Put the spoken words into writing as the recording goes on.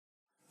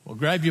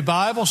Grab your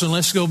Bibles and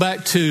let's go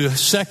back to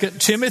 2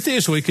 Timothy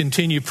as we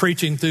continue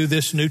preaching through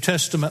this New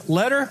Testament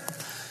letter.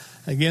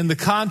 Again, the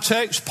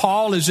context,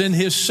 Paul is in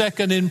his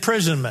second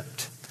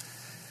imprisonment.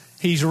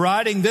 He's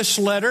writing this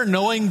letter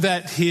knowing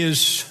that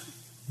his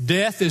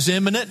death is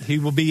imminent. He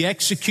will be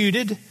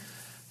executed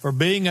for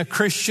being a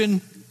Christian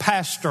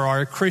pastor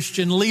or a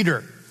Christian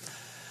leader.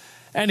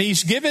 And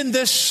he's given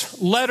this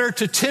letter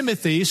to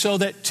Timothy so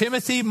that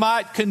Timothy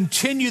might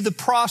continue the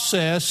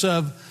process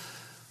of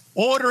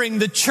ordering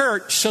the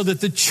church so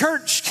that the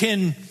church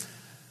can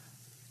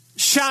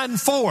shine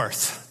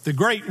forth the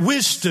great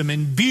wisdom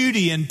and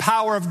beauty and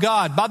power of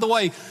God. By the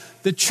way,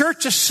 the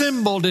church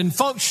assembled and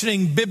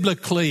functioning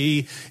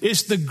biblically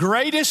is the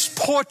greatest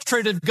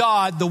portrait of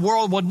God the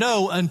world will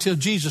know until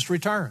Jesus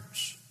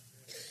returns.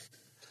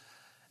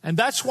 And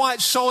that's why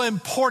it's so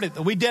important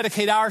that we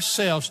dedicate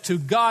ourselves to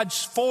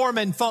God's form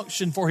and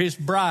function for His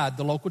bride,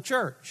 the local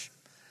church.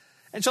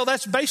 And so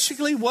that's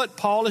basically what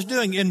Paul is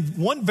doing. In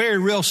one very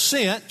real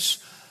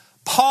sense,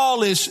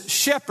 Paul is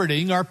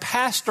shepherding or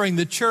pastoring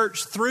the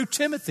church through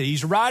Timothy.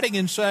 He's writing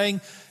and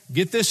saying,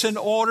 get this in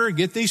order,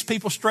 get these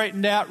people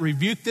straightened out,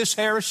 rebuke this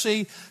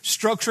heresy,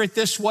 structure it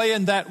this way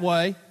and that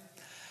way.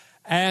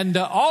 And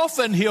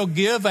often he'll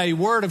give a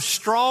word of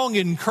strong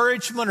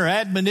encouragement or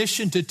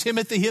admonition to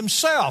Timothy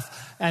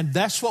himself. And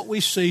that's what we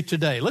see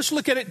today. Let's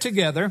look at it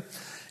together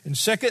in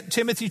 2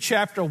 Timothy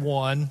chapter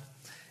 1.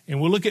 And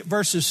we'll look at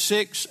verses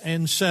 6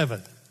 and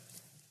 7.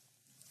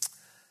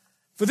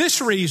 For this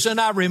reason,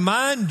 I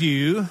remind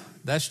you,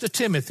 that's to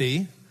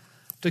Timothy,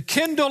 to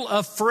kindle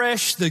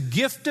afresh the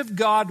gift of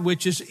God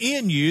which is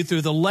in you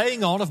through the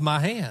laying on of my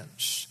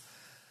hands.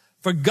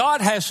 For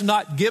God has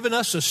not given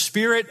us a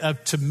spirit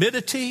of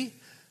timidity,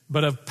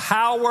 but of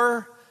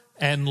power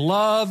and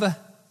love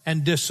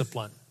and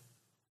discipline.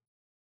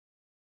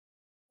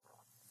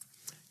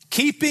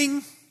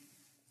 Keeping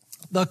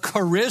the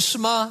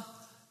charisma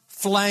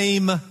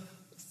flame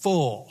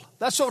full.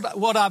 That's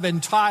what I've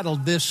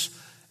entitled this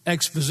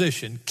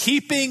exposition.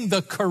 Keeping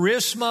the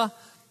charisma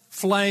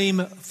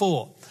flame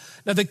full.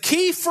 Now the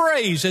key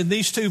phrase in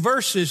these two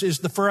verses is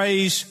the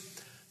phrase,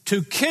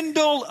 to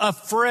kindle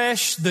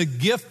afresh the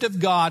gift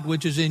of God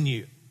which is in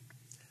you.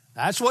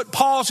 That's what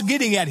Paul's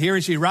getting at here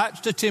as he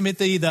writes to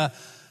Timothy, the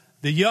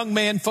young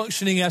man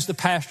functioning as the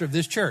pastor of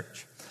this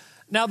church.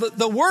 Now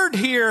the word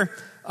here,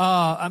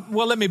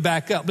 let me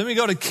back up. Let me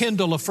go to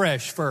kindle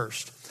afresh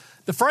first.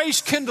 The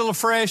phrase kindle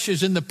afresh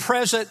is in the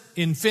present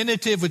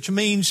infinitive, which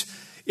means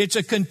it's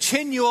a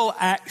continual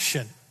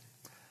action.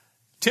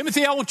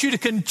 Timothy, I want you to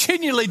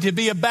continually to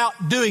be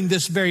about doing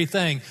this very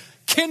thing,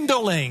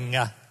 kindling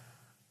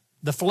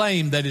the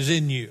flame that is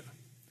in you.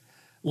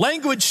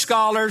 Language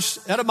scholars,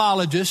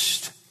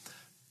 etymologists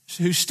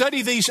who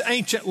study these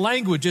ancient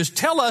languages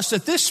tell us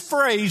that this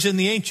phrase in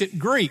the ancient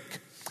Greek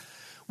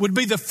would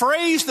be the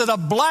phrase that a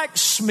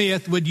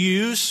blacksmith would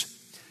use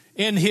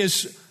in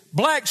his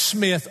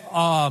blacksmith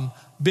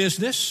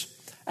business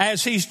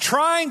as he's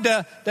trying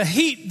to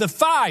heat the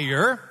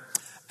fire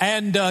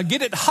and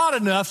get it hot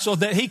enough so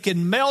that he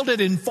can melt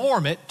it and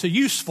form it to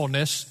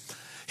usefulness.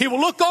 He will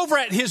look over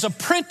at his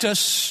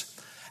apprentice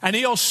and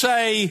he'll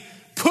say,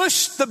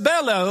 push the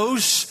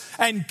bellows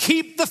and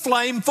keep the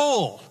flame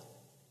full.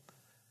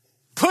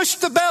 Push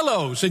the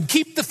bellows and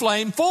keep the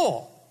flame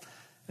full.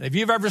 And if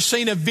you've ever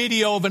seen a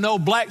video of an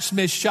old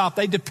blacksmith shop,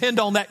 they depend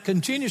on that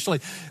continuously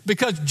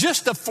because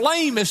just a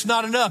flame is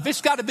not enough.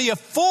 It's got to be a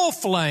full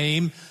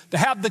flame to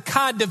have the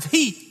kind of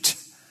heat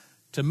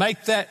to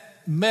make that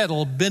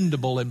metal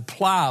bendable and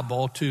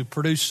pliable to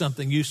produce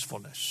something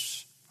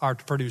usefulness or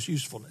to produce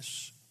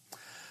usefulness.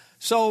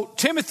 So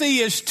Timothy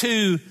is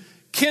to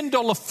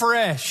kindle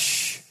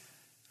afresh,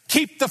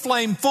 keep the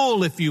flame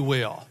full, if you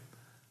will.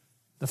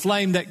 The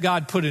flame that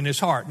God put in his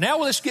heart. Now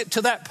let's get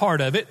to that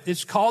part of it.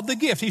 It's called the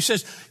gift. He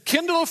says,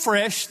 kindle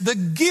afresh the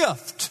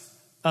gift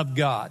of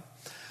God.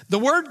 The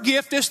word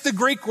gift is the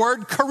Greek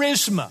word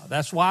charisma.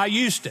 That's why I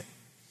used it.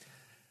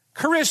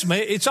 Charisma,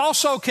 it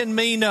also can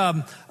mean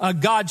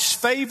God's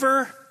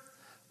favor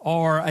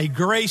or a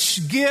grace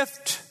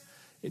gift.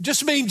 It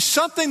just means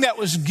something that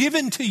was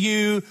given to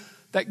you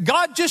that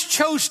God just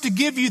chose to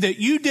give you that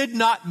you did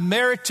not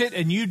merit it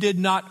and you did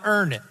not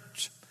earn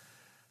it.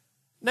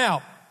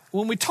 Now,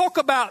 when we talk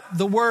about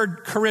the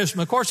word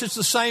charisma, of course, it's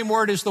the same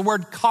word as the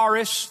word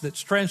charis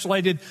that's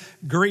translated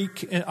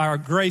Greek, or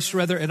grace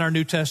rather, in our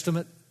New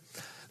Testament.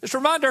 Let's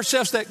remind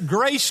ourselves that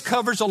grace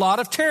covers a lot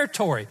of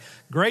territory.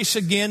 Grace,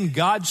 again,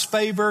 God's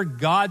favor,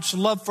 God's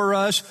love for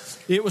us.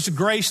 It was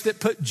grace that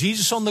put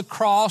Jesus on the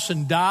cross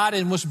and died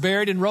and was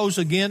buried and rose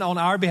again on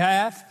our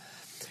behalf.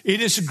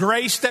 It is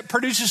grace that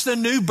produces the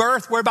new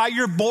birth whereby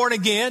you're born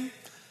again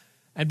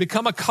and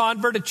become a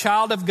convert, a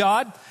child of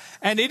God.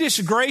 And it is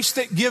grace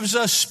that gives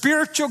us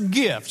spiritual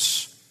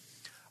gifts,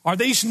 or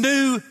these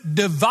new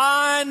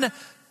divine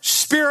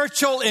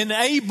spiritual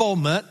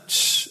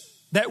enablements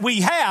that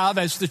we have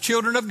as the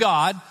children of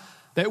God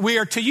that we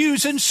are to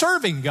use in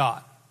serving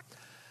God.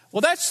 Well,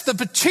 that's the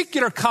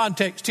particular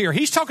context here.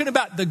 He's talking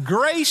about the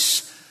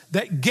grace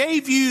that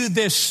gave you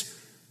this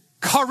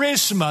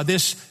charisma,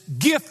 this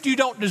gift you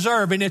don't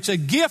deserve. And it's a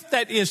gift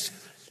that is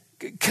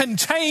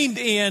contained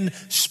in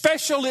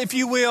special, if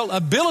you will,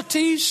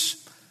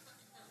 abilities,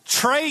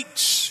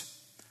 traits,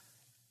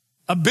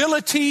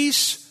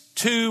 abilities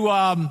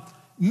to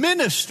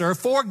minister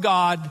for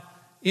God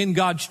in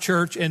God's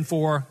church and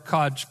for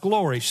God's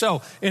glory.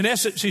 So, in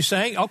essence, he's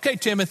saying, okay,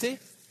 Timothy,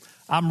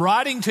 I'm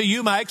writing to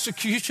you. My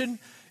execution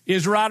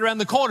is right around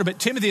the corner. But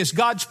Timothy, as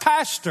God's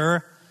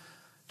pastor,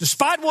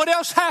 despite what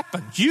else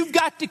happens, you've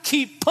got to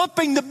keep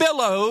pumping the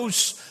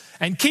billows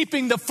and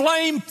keeping the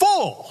flame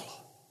full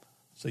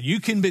so that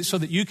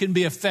you can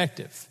be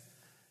effective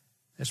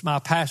as my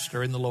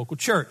pastor in the local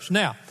church.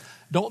 Now,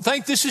 don't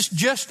think this is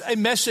just a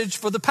message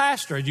for the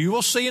pastor. You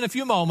will see in a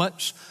few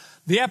moments,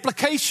 the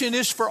application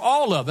is for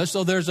all of us,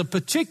 though there's a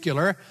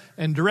particular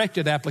and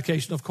directed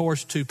application, of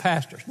course, to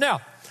pastors.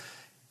 Now,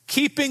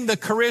 keeping the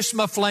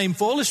charisma flame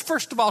full is,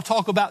 first of all,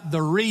 talk about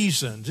the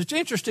reasons. It's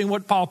interesting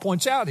what Paul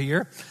points out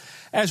here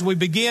as we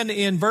begin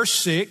in verse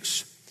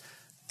 6.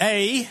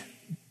 A,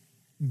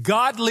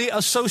 godly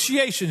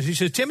associations. He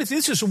says, Timothy,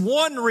 this is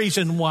one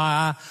reason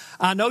why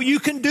I know you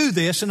can do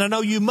this and I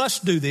know you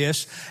must do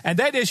this, and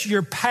that is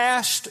your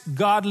past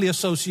godly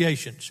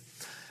associations.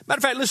 Matter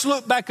of fact, let's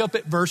look back up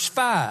at verse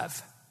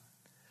 5.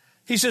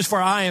 He says,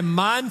 for I am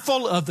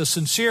mindful of the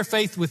sincere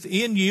faith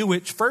within you,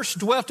 which first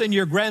dwelt in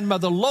your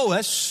grandmother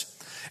Lois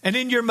and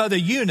in your mother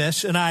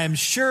Eunice, and I am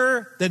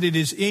sure that it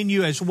is in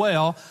you as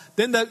well.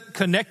 Then the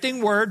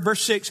connecting word,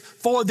 verse 6,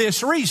 for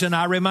this reason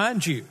I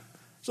remind you.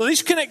 So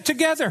these connect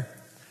together.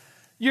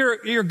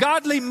 Your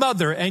godly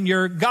mother and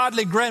your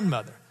godly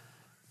grandmother.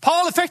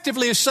 Paul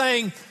effectively is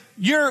saying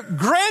your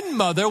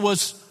grandmother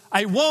was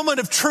a woman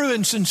of true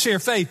and sincere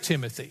faith,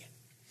 Timothy.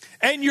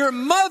 And your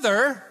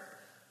mother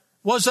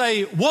was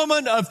a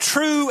woman of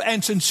true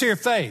and sincere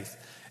faith.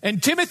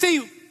 And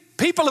Timothy,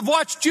 people have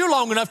watched you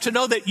long enough to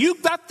know that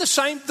you've got the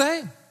same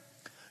thing.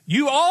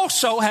 You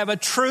also have a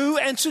true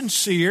and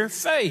sincere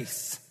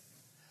faith.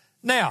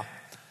 Now,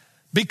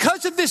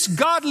 because of this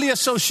godly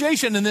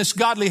association and this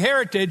godly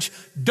heritage,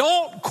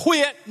 don't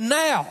quit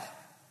now.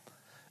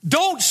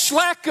 Don't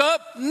slack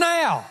up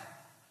now.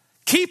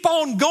 Keep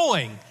on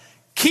going.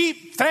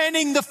 Keep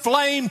fanning the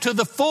flame to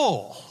the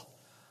full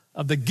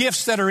of the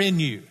gifts that are in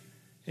you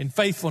in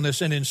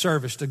faithfulness and in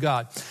service to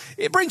God.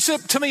 It brings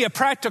up to me a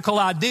practical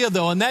idea,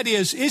 though, and that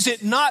is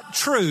it not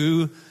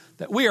true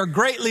that we are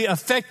greatly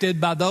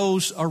affected by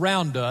those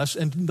around us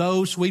and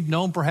those we've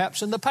known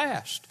perhaps in the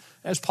past,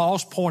 as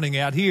Paul's pointing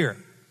out here?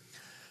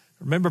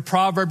 Remember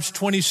Proverbs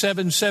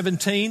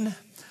 27:17,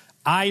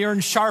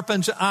 iron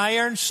sharpens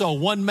iron, so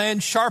one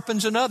man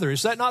sharpens another.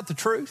 Is that not the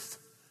truth?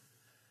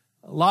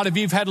 A lot of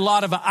you have had a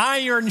lot of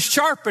iron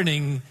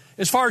sharpening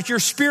as far as your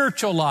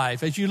spiritual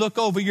life, as you look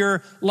over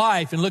your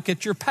life and look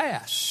at your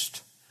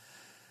past.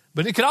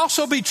 But it could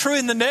also be true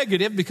in the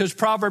negative, because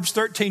Proverbs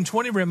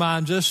 13:20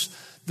 reminds us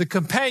the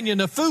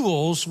companion of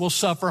fools will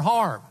suffer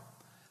harm.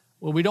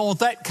 Well, we don't want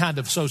that kind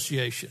of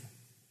association.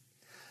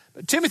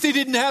 But Timothy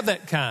didn't have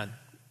that kind.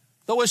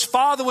 Though his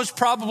father was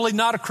probably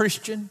not a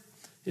Christian,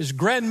 his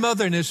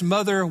grandmother and his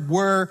mother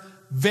were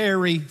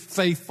very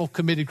faithful,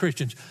 committed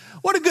Christians.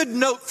 What a good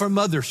note for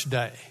Mother's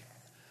Day.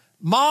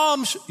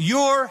 Moms,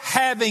 you're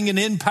having an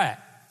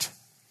impact.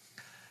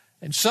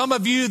 And some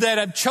of you that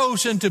have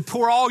chosen to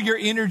pour all your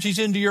energies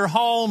into your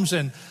homes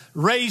and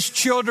raise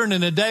children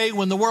in a day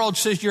when the world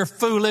says you're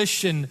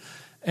foolish and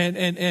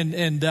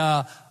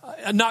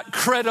not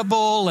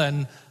credible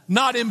and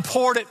not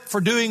important for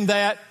doing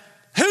that,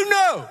 who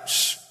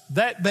knows?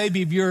 That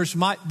baby of yours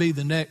might be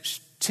the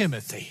next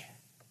Timothy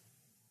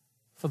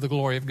for the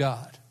glory of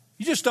God.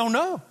 You just don't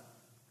know.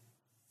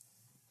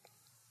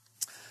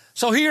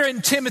 So here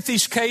in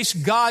Timothy's case,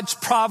 God's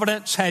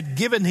providence had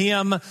given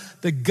him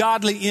the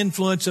godly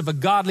influence of a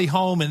godly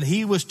home, and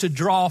he was to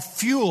draw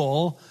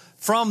fuel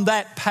from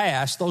that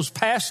past, those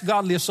past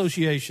godly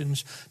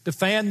associations, to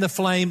fan the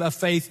flame of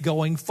faith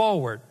going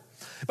forward.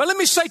 But let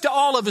me say to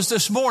all of us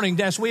this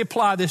morning, as we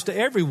apply this to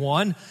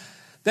everyone,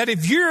 that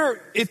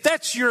if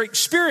that's your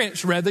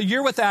experience,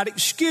 you're without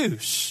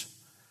excuse.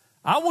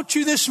 I want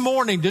you this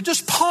morning to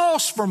just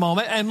pause for a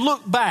moment and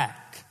look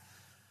back.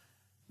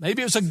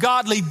 Maybe it was a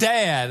godly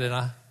dad and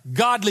a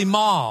godly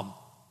mom.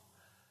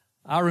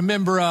 I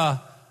remember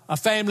a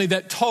family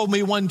that told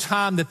me one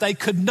time that they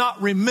could not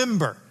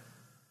remember.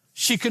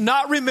 She could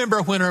not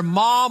remember when her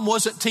mom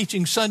wasn't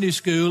teaching Sunday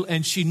school,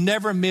 and she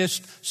never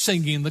missed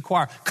singing in the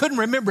choir. Couldn't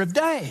remember a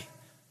day.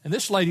 And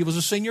this lady was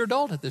a senior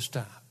adult at this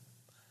time.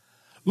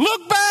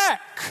 Look back,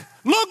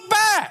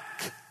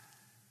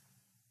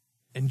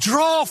 and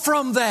draw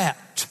from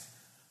that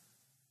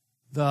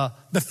the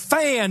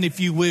fan, if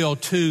you will,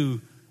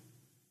 to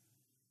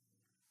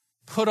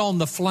put on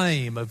the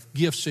flame of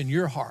gifts in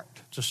your heart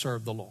to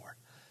serve the Lord.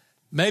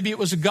 Maybe it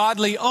was a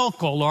godly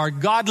uncle or a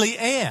godly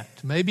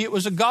aunt. Maybe it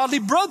was a godly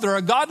brother or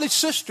a godly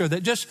sister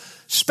that just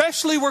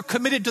specially were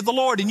committed to the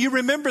Lord, and you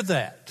remember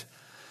that.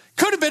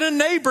 Could have been a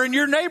neighbor in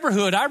your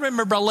neighborhood. I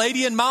remember a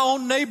lady in my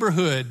own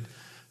neighborhood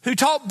who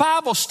taught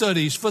Bible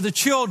studies for the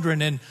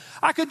children, and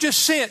I could just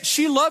sense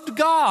she loved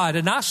God,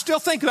 and I still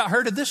think about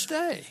her to this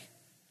day.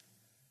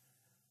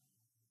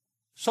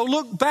 So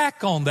look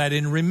back on that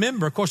and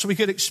remember. Of course, we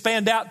could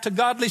expand out to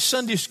godly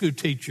Sunday school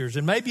teachers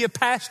and maybe a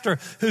pastor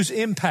who's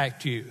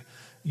impacted you.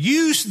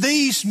 Use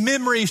these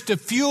memories to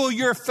fuel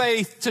your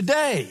faith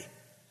today.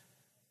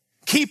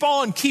 Keep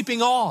on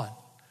keeping on.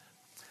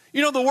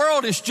 You know, the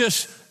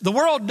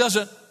world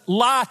doesn't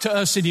lie to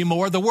us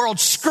anymore. The world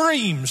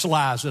screams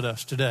lies at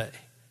us today.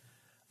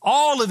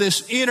 All of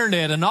this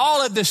internet and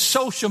all of this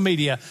social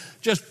media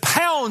just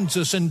pounds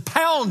us and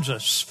pounds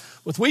us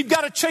with we've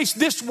got to chase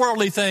this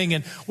worldly thing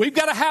and we've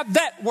got to have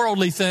that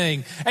worldly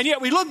thing. And yet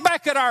we look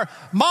back at our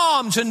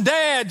moms and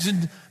dads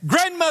and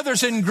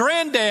grandmothers and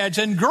granddads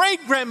and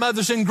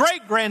great-grandmothers and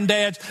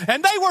great-granddads,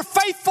 and they were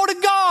faithful to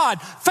God,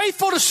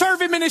 faithful to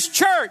serve Him in His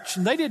church,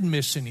 and they didn't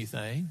miss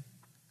anything.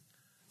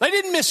 They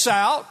didn't miss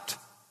out.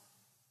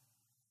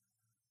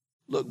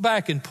 Look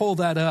back and pull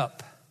that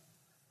up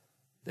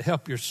to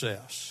help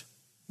yourselves.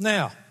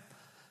 Now,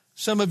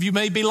 some of you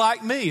may be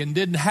like me and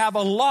didn't have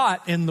a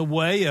lot in the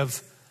way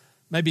of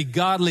maybe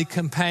godly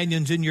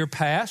companions in your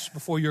past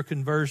before your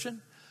conversion.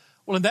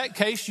 Well, in that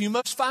case, you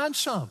must find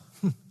some.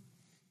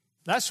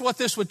 That's what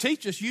this would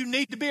teach us. You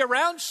need to be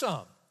around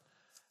some.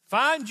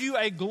 Find you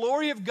a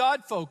glory of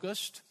God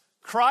focused,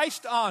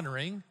 Christ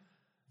honoring,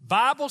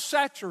 Bible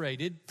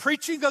saturated,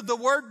 preaching of the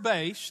word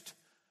based,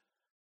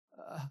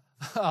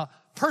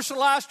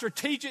 personalized,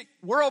 strategic,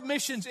 world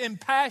missions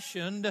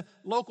impassioned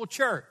local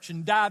church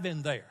and dive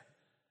in there.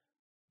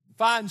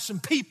 Find some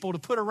people to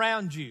put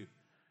around you.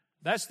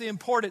 That's the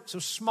importance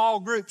of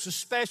small groups,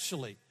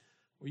 especially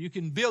where you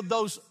can build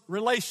those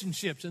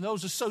relationships and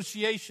those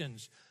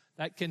associations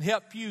that can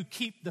help you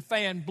keep the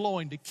fan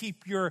blowing, to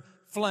keep your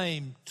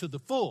flame to the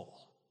full.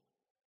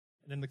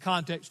 And in the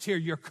context here,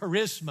 your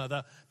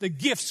charisma, the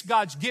gifts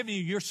God's given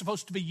you, you're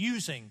supposed to be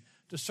using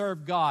to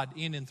serve God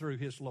in and through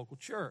His local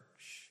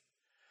church.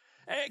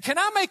 Can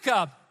I make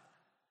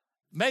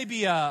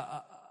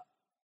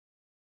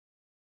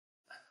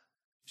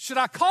should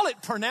I call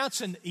it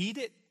pronounce and eat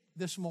it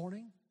this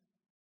morning?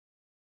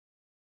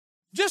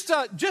 Just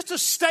a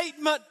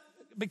statement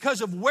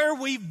because of where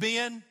we've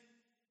been.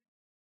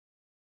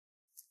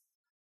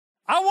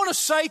 I want to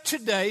say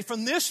today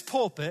from this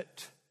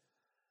pulpit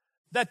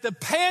that the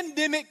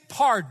pandemic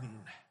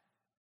pardon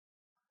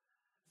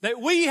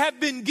that we have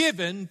been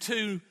given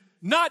to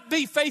not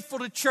be faithful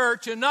to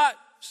church and not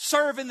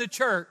serve in the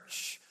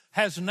church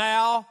has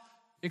now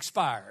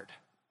expired.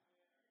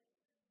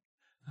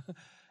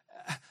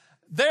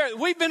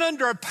 We've been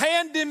under a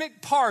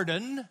pandemic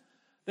pardon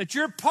that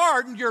you're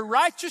pardoned, you're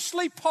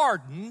righteously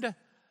pardoned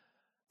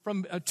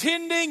from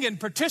attending and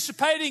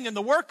participating in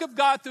the work of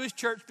God through His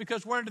church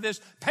because we're under this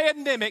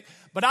pandemic.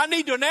 But I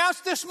need to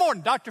announce this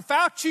morning, Dr.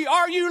 Fauci,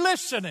 are you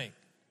listening?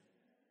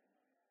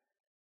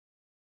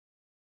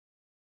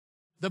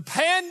 The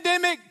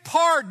pandemic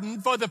pardon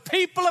for the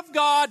people of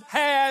God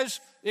has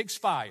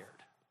expired.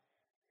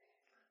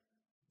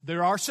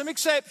 There are some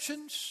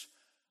exceptions.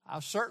 I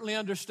certainly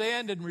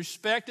understand and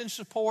respect and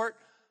support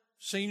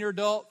senior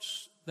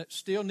adults that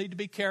still need to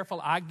be careful.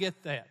 I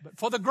get that. But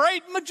for the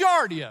great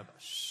majority of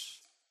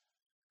us,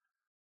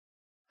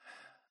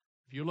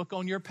 if you look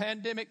on your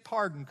pandemic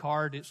pardon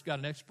card, it's got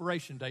an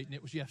expiration date and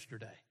it was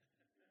yesterday.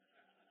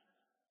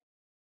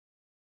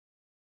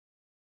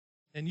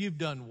 And you've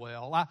done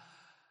well.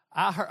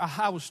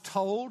 I was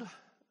told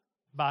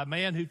by a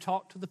man who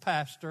talked to the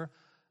pastor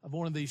of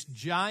one of these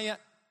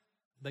giant,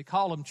 they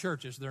call them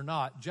churches, they're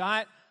not,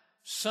 giant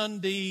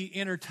Sunday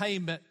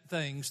entertainment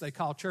things they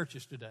call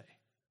churches today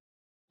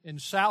in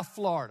South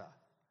Florida.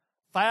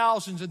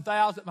 Thousands and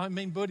thousands,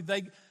 buddy,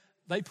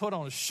 they put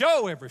on a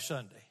show every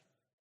Sunday.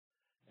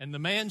 And the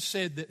man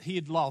said that he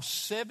had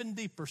lost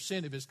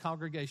 70% of his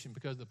congregation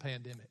because of the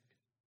pandemic.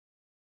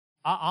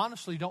 I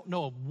honestly don't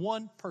know of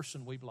one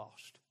person we've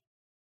lost.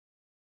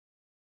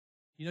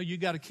 You know, you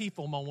got to keep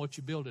them on what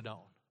you build it on.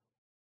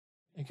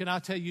 And can I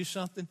tell you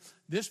something?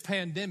 This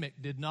pandemic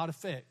did not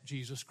affect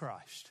Jesus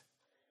Christ.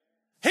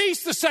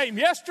 He's the same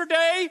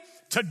yesterday,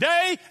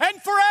 today,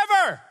 and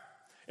forever.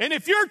 And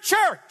if your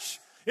church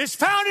is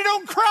founded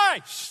on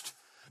Christ,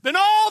 then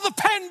all the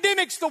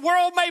pandemics the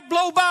world may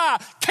blow by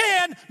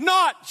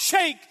cannot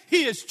shake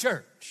His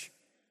church.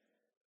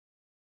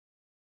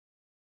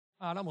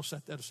 All right, I'm going to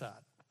set that aside.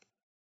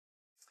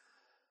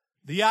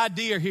 The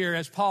idea here,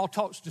 as Paul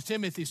talks to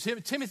Timothy,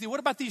 Timothy, what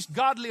about these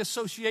godly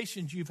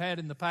associations you've had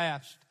in the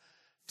past?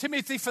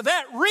 Timothy, for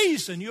that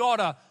reason, you ought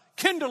to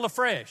kindle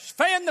afresh,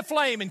 fan the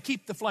flame, and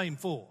keep the flame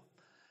full.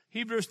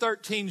 Hebrews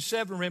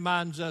 13:7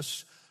 reminds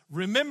us,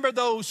 remember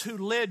those who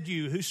led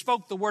you, who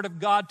spoke the word of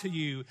God to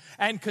you,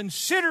 and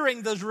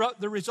considering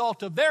the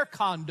result of their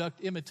conduct,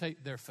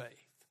 imitate their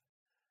faith.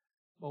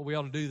 Well, we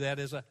ought to do that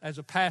as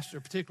a pastor,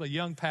 particularly a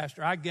young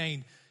pastor. I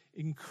gained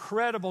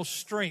incredible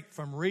strength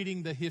from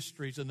reading the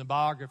histories and the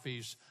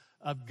biographies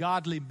of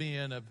godly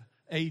men of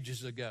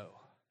ages ago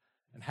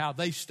and how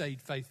they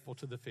stayed faithful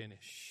to the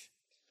finish.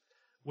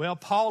 Well,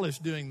 Paul is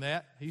doing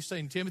that. He's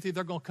saying, Timothy,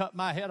 they're going to cut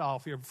my head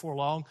off here before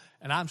long,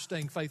 and I'm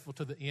staying faithful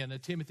to the end.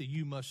 And Timothy,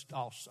 you must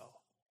also.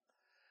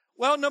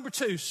 Well, number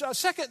two,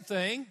 second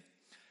thing,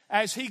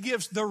 as he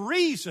gives the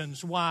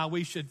reasons why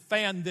we should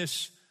fan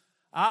this.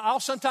 I'll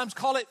sometimes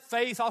call it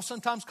faith. I'll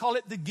sometimes call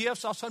it the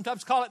gifts. I'll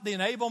sometimes call it the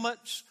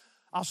enablements.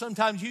 I'll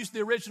sometimes use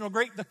the original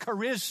Greek, the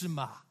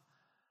charisma.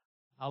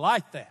 I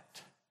like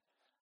that.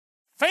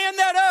 Fan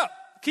that up.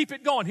 Keep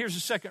it going. Here's the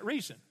second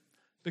reason.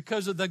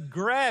 Because of the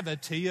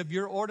gravity of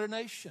your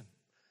ordination.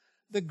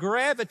 The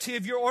gravity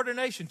of your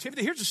ordination.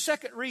 Timothy, here's the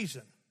second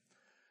reason.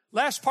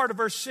 Last part of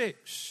verse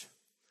 6.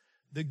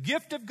 The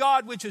gift of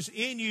God which is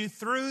in you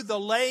through the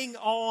laying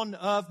on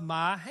of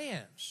my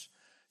hands.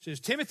 It says,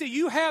 Timothy,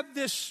 you have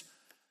this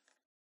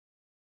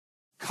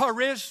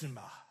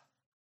charisma.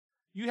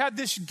 You have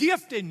this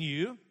gift in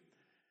you,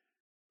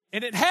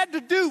 and it had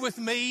to do with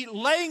me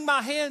laying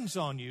my hands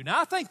on you.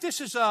 Now, I think this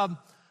is a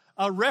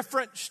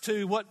reference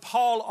to what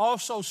Paul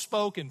also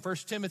spoke in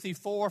 1 Timothy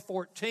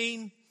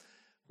 4:14,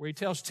 where he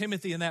tells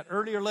Timothy in that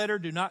earlier letter,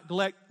 do not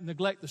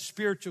neglect the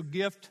spiritual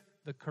gift,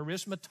 the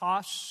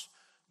charismatos,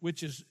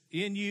 which is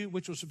in you,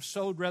 which was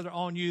bestowed rather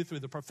on you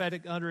through the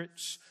prophetic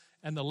utterance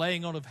and the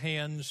laying on of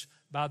hands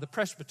by the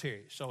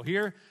presbytery. So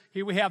here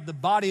we have the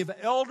body of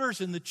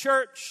elders in the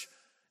church,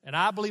 and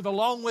I believe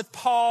along with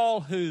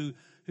Paul, who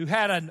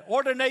had an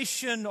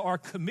ordination or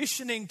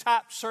commissioning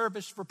type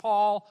service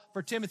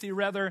for Timothy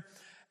rather.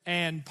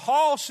 And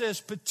Paul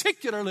says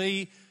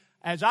particularly,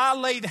 as I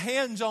laid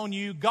hands on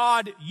you,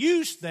 God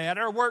used that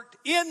or worked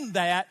in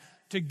that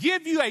to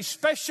give you a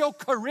special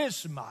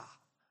charisma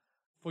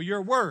for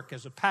your work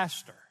as a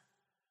pastor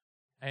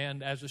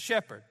and as a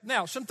shepherd.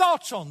 Now, some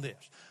thoughts on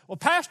this. Well,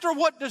 Pastor,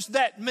 what does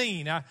that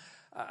mean?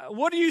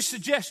 What are you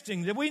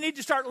suggesting? That we need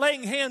to start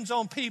laying hands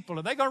on people?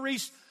 Are they going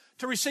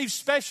to receive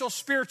special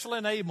spiritual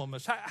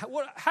enablements?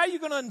 How are you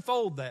going to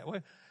unfold that?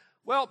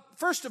 Well,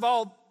 first of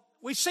all,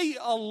 we see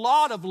a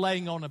lot of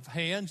laying on of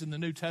hands in the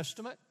New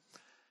Testament.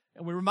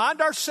 And we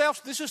remind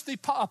ourselves this is the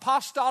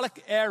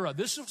apostolic era.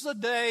 This was a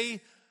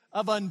day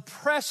of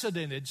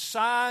unprecedented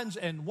signs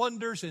and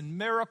wonders and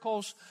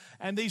miracles.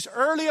 And these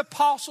early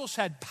apostles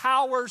had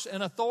powers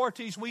and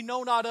authorities we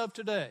know not of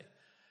today.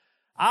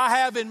 I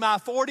have in my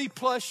 40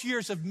 plus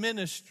years of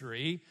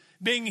ministry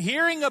been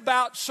hearing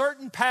about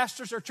certain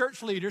pastors or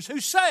church leaders who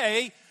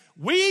say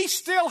we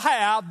still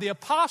have the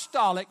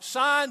apostolic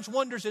signs,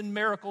 wonders, and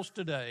miracles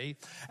today,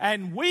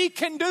 and we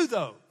can do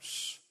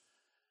those.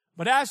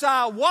 But as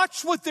I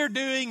watch what they're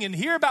doing and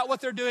hear about what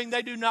they're doing,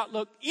 they do not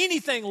look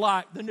anything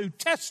like the New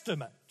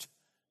Testament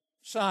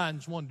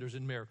signs, wonders,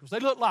 and miracles. They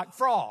look like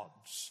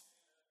frauds.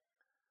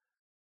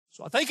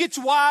 So I think it's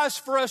wise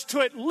for us to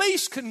at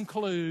least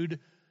conclude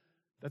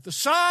that the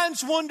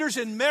signs, wonders,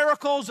 and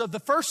miracles of the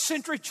first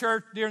century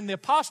church during the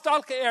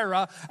apostolic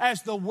era,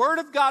 as the Word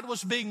of God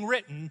was being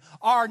written,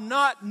 are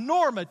not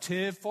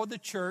normative for the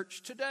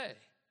church today.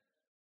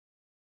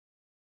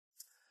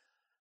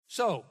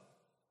 So,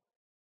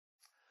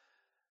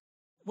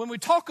 when we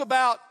talk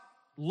about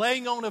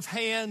laying on of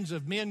hands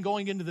of men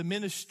going into the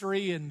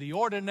ministry and the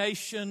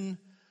ordination,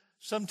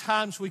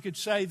 sometimes we could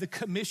say the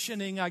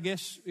commissioning, I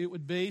guess it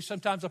would be.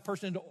 Sometimes a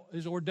person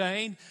is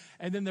ordained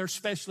and then they're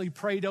specially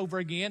prayed over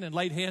again and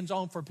laid hands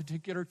on for a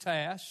particular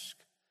task.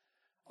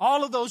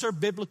 All of those are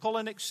biblical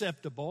and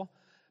acceptable.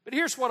 But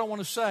here's what I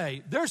want to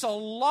say. There's a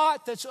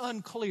lot that's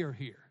unclear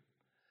here.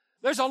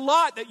 There's a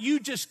lot that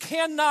you just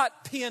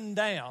cannot pin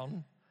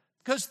down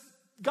because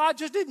God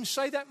just didn't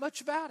say that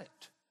much about it.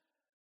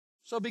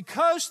 So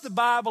because the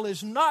Bible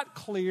is not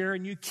clear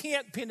and you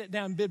can't pin it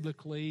down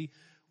biblically,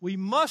 we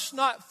must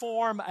not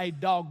form a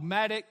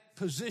dogmatic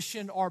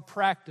position or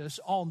practice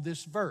on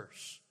this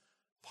verse.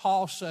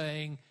 Paul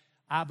saying,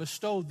 I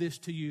bestowed this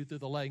to you through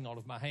the laying on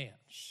of my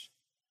hands.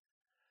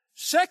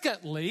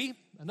 Secondly,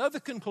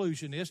 another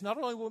conclusion is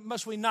not only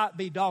must we not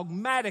be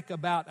dogmatic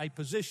about a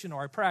position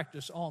or a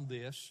practice on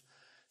this,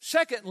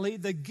 secondly,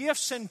 the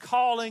gifts and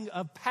calling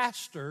of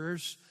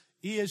pastors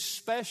is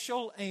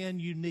special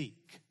and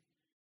unique.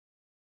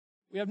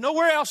 We have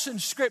nowhere else in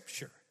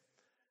Scripture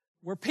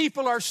where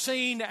people are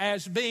seen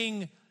as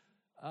being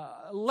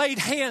laid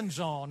hands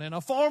on in a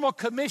formal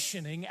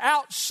commissioning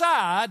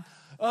outside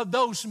of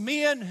those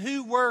men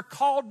who were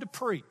called to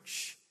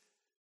preach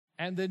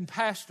and then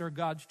pastor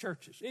God's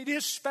churches. It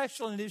is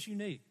special and it is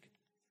unique.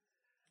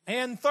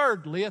 And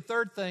thirdly, a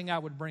third thing I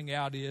would bring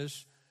out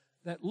is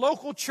that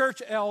local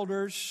church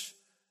elders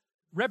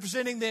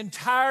representing the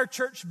entire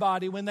church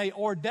body, when they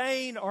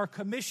ordain or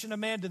commission a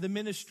man to the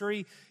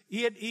ministry,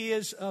 it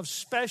is of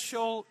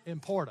special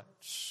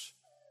importance.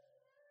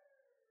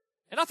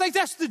 And I think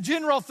that's the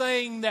general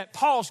thing that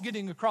Paul's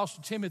getting across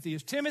to Timothy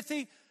is,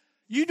 Timothy,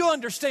 you do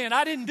understand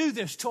I didn't do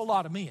this to a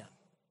lot of men.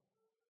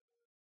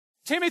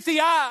 Timothy,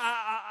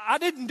 I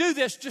didn't do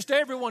this just to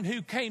everyone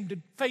who came to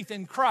faith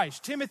in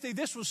Christ. Timothy,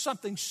 this was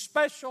something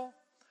special.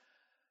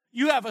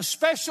 You have a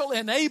special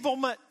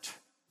enablement,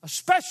 a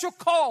special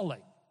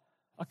calling,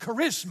 a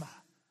charisma.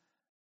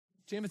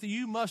 Timothy,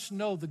 you must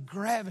know the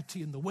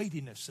gravity and the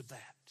weightiness of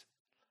that.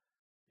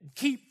 And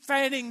keep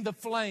fanning the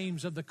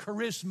flames of the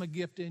charisma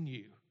gift in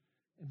you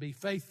and be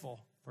faithful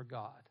for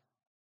God.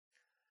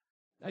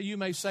 Now you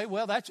may say,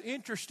 well, that's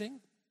interesting.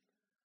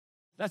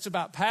 That's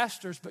about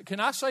pastors, but can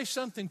I say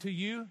something to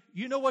you?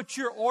 You know what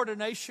your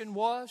ordination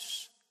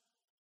was?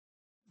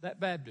 That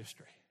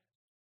baptistry.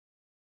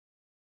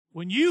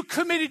 When you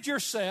committed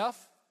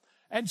yourself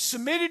and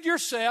submitted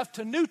yourself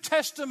to New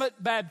Testament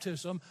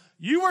baptism,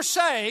 you were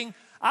saying,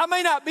 I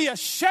may not be a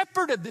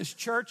shepherd of this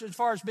church as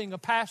far as being a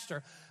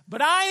pastor,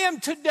 but I am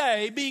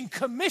today being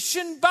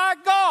commissioned by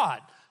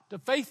God to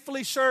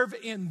faithfully serve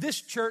in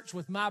this church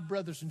with my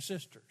brothers and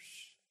sisters.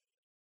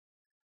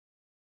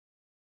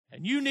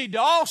 And you need to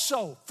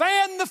also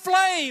fan the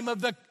flame of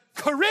the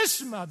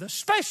charisma, the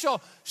special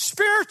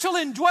spiritual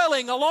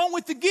indwelling along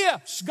with the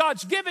gifts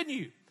God's given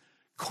you.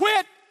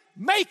 Quit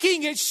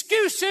making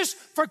excuses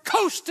for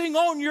coasting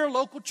on your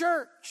local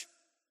church.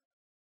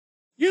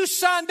 You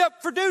signed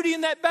up for duty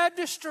in that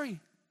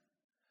baptistry.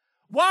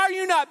 Why are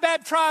you not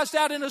baptized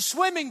out in a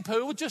swimming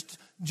pool with just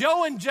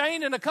Joe and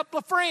Jane and a couple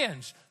of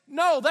friends?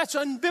 No, that's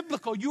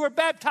unbiblical. You were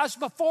baptized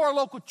before a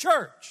local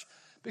church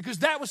because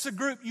that was the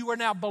group you were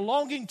now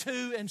belonging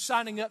to and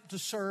signing up to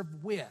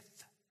serve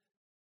with.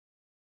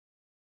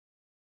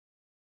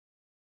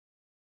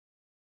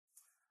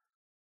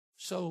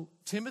 So,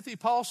 Timothy,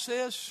 Paul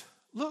says,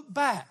 look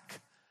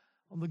back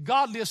on the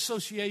godly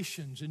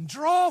associations and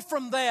draw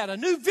from that a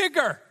new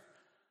vigor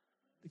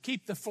to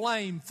keep the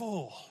flame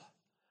full.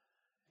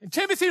 And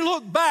Timothy,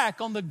 look back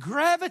on the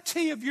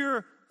gravity of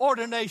your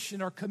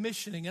ordination or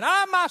commissioning. And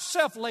I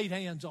myself laid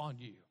hands on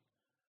you.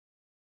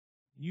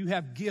 You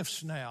have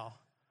gifts now,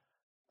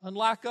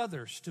 unlike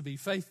others, to be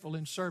faithful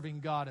in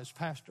serving God as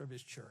pastor of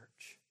His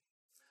church.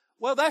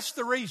 Well, that's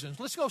the reasons.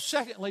 Let's go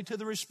secondly to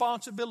the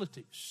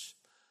responsibilities.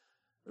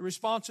 The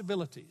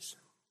responsibilities.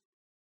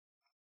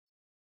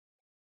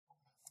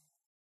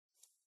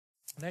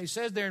 Now he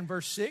says there in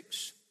verse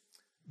 6,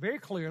 very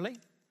clearly,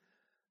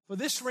 for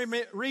this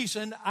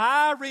reason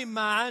I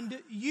remind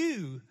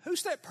you.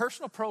 Who's that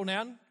personal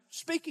pronoun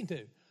speaking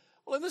to?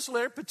 Well, in this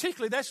letter,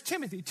 particularly, that's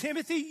Timothy.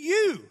 Timothy,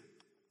 you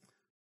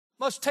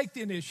must take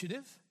the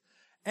initiative,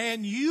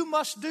 and you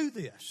must do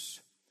this.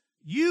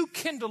 You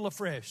kindle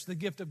afresh the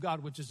gift of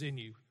God which is in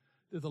you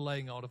through the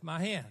laying on of my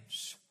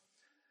hands.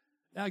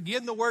 Now,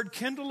 again, the word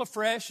kindle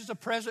afresh is a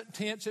present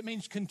tense. It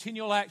means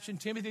continual action.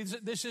 Timothy,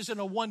 this isn't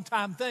a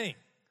one-time thing.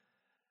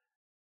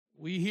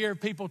 We hear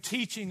people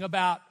teaching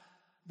about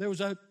there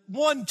was a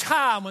one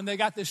time when they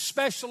got this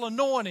special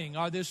anointing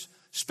or this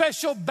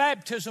special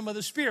baptism of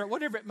the Spirit,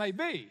 whatever it may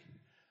be.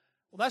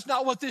 Well, that's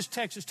not what this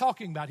text is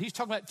talking about. He's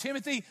talking about,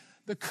 Timothy,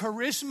 the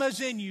charisma's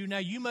in you. Now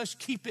you must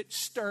keep it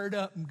stirred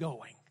up and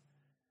going.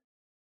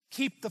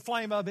 Keep the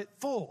flame of it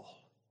full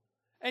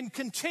and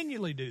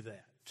continually do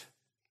that.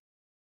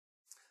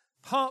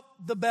 Pump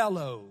the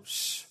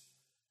bellows.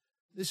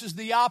 This is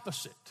the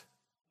opposite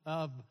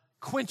of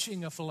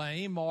quenching a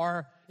flame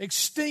or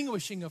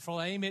extinguishing a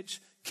flame. It's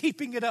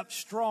keeping it up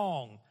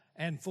strong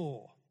and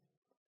full.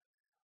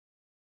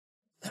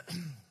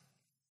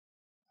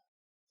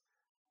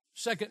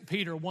 2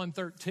 Peter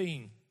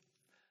 1:13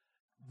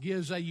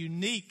 gives a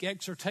unique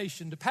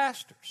exhortation to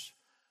pastors.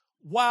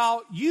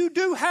 While you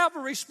do have a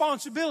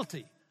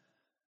responsibility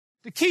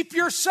to keep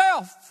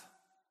yourself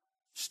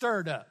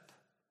stirred up,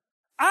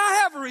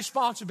 I have a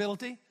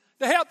responsibility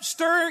to help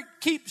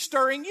keep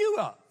stirring you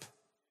up.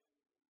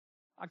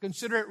 I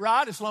consider it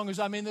right, as long as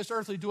I'm in this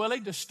earthly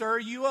dwelling, to stir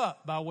you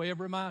up by way of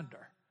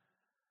reminder.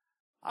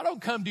 I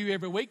don't come to you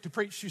every week to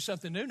preach to you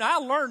something new. Now,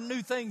 I learn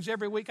new things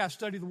every week I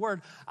study the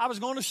Word. I was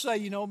going to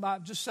say, I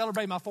just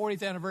celebrated my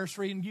 40th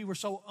anniversary, and you were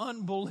so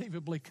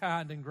unbelievably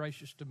kind and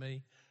gracious to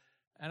me.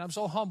 And I'm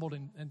so humbled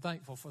and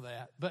thankful for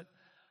that. But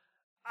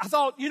I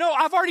thought,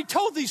 I've already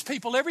told these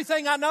people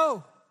everything I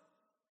know.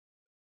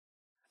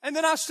 And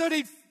then I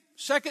studied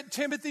 2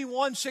 Timothy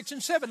 1, 6,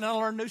 and 7, and I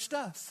learned new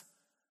stuff.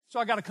 So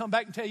I got to come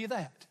back and tell you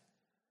that.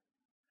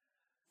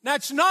 Now,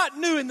 it's not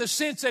new in the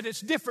sense that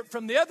it's different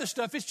from the other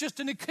stuff. It's just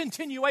a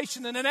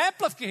continuation and an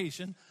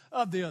amplification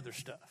of the other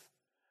stuff.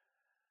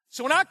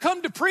 So when I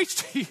come to preach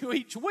to you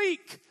each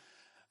week,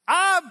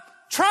 I'm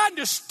trying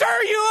to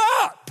stir you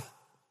up.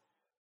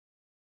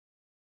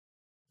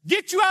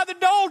 Get you out of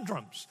the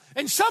doldrums.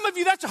 And some of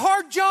you, that's a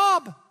hard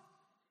job.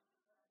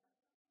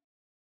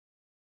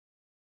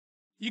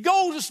 You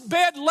go to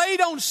bed late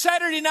on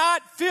Saturday night,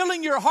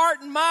 filling your heart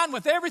and mind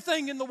with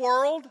everything in the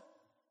world.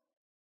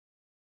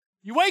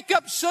 You wake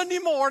up Sunday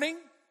morning,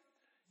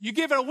 you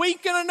give it a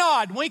wink and a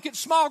nod, wink at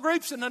small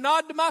groups and a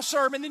nod to my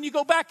sermon, then you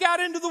go back out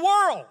into the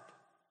world.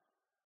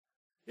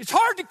 It's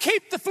hard to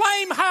keep the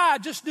flame high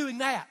just doing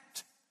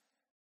that.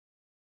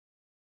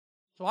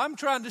 So I'm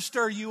trying to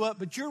stir you up,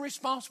 but you're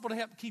responsible to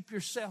help keep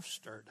yourself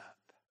stirred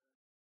up.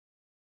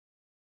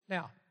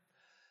 Now,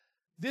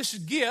 this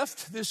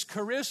gift, this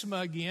charisma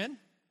again,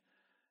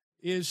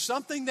 is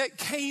something that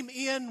came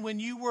in when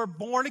you were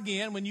born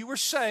again, when you were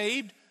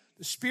saved.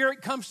 The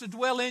Spirit comes to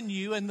dwell in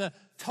you, and the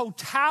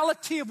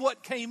totality of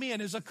what came in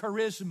is a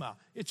charisma.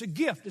 It's a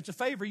gift. It's a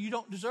favor you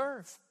don't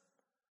deserve.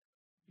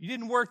 You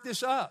didn't work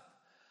this up.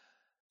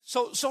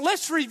 So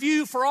let's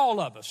review for all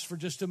of us for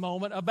just a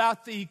moment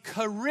about the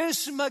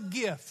charisma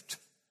gift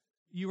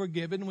you were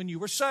given when you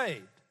were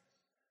saved.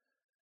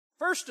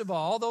 First of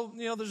all, though,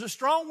 there's a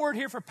strong word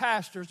here for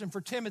pastors and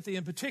for Timothy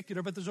in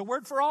particular, but there's a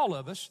word for all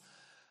of us.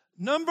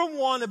 Number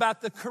one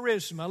about the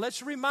charisma,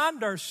 let's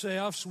remind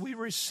ourselves we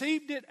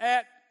received it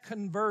at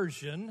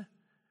conversion,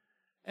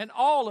 and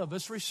all of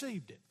us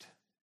received it.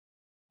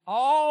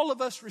 All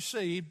of us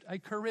received a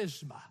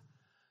charisma.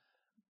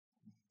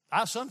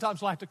 I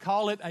sometimes like to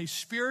call it a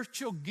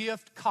spiritual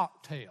gift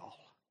cocktail.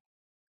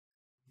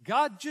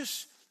 God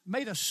just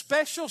made a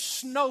special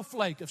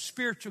snowflake of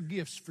spiritual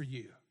gifts for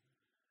you.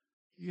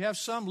 You have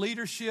some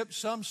leadership,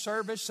 some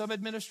service, some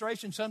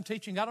administration, some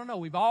teaching. I don't know.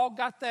 We've all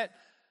got that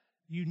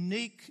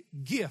unique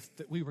gift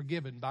that we were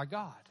given by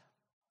God.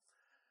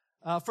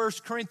 1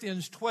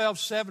 Corinthians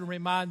 12:7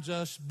 reminds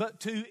us,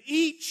 but to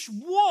each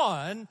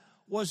one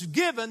was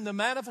given the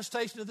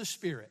manifestation of the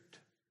Spirit.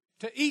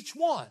 To each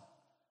one.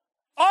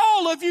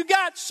 All of you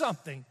got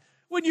something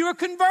when you were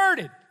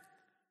converted.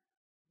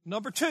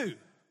 Number two,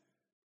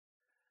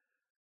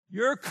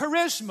 your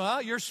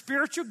charisma, your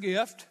spiritual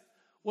gift,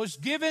 was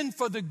given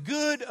for the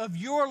good of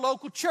your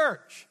local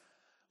church.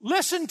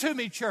 Listen to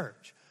me,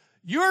 church.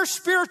 Your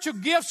spiritual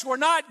gifts were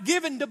not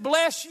given to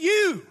bless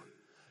you.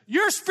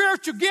 Your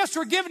spiritual gifts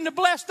were given to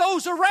bless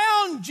those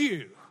around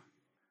you.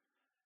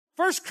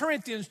 1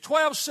 Corinthians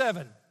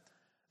 12:7.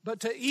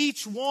 But to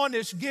each one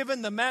is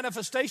given the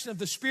manifestation of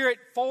the Spirit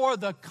for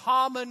the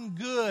common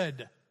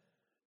good.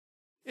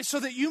 It's so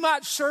that you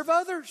might serve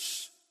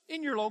others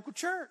in your local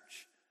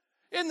church.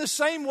 In the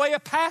same way, a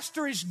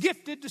pastor is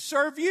gifted to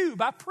serve you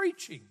by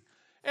preaching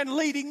and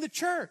leading the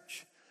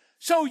church.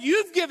 So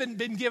you've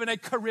been given a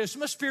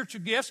charisma,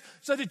 spiritual gifts,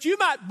 so that you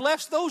might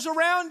bless those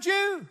around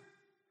you.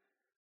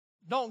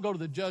 Don't go to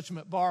the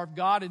judgment bar of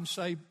God and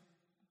say,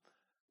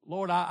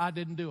 Lord, I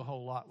didn't do a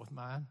whole lot with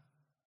mine.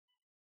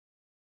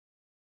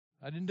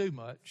 I didn't do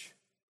much.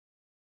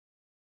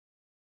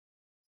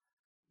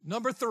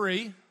 Number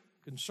three,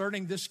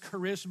 concerning this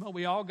charisma,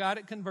 we all got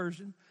it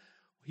conversion.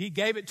 He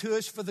gave it to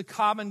us for the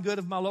common good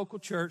of my local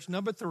church.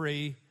 Number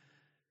three,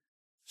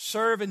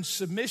 serve in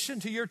submission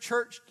to your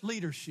church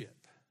leadership,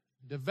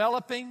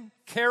 developing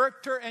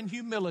character and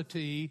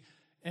humility,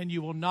 and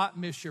you will not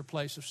miss your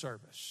place of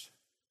service.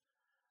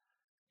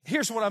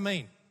 Here's what I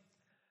mean.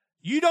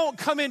 You don't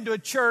come into a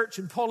church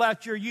and pull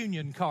out your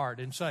union card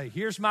and say,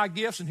 here's my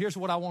gifts and here's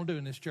what I want to do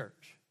in this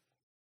church.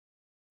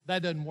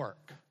 That doesn't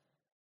work.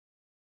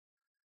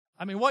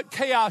 I mean, what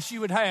chaos you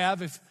would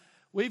have if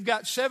we've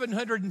got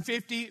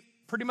 750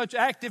 pretty much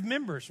active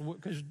members,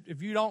 because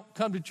if you don't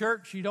come to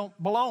church, you don't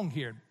belong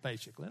here,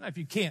 basically. And if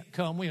you can't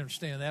come, we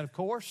understand that, of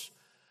course.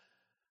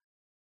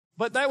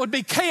 But that would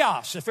be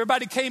chaos if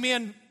everybody came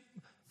in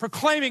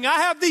proclaiming, I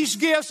have these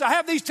gifts, I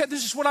have these,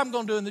 this is what I'm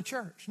going to do in the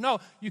church. No,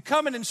 you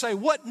come in and say,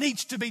 what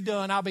needs to be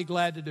done? I'll be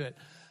glad to do it.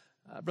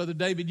 Brother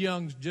David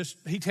Young,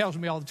 he tells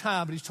me all the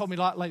time, but he's told me a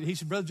lot lately. He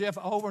said, Brother Jeff,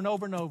 over and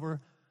over and over,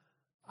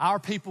 our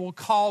people will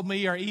call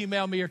me or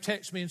email me or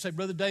text me and say,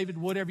 Brother David,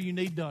 whatever you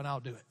need done, I'll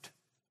do it.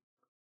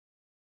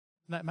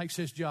 And that makes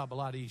his job a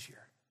lot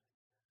easier.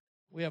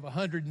 We have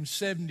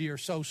 170 or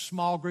so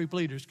small group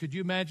leaders. Could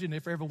you imagine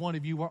if every one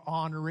of you were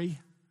ornery?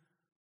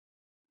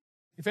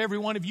 If every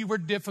one of you were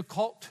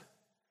difficult?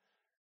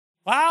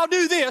 Well, I'll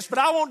do this, but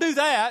I won't do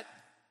that.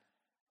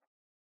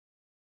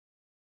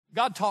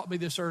 God taught me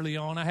this early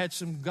on. I had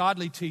some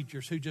godly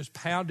teachers who just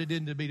pounded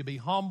into me to be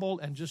humble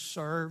and just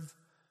serve.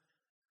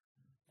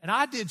 And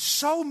I did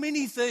so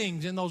many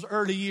things in those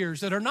early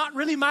years that are not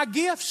really my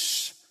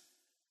gifts,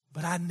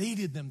 but I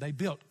needed them. They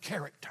built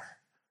character.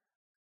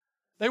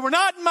 They were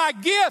not my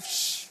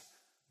gifts,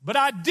 but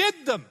I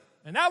did them.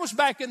 And that was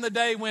back in the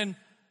day when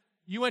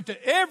you went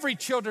to every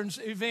children's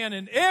event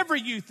and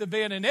every youth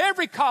event and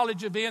every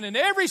college event and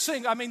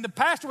the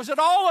pastor was at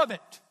all of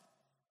it.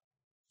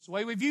 It's the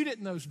way we viewed it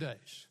in those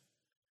days.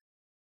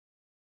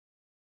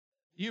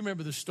 You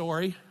remember the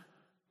story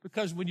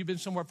because when you've been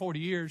somewhere 40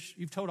 years,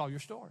 you've told all your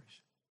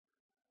stories.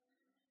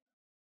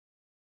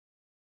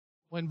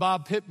 When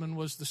Bob Pittman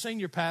was the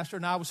senior pastor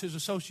and I was his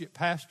associate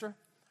pastor,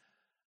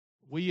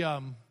 we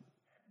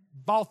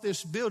bought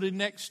this building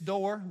next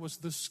door, was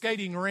the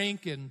skating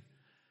rink, and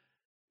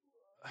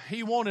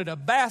he wanted a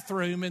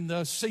bathroom in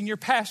the senior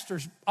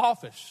pastor's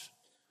office.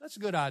 That's a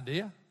good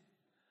idea.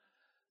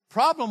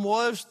 Problem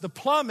was the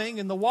plumbing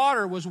and the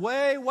water was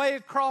way, way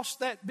across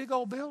that big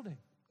old building.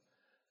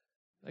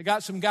 They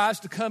got some guys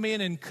to come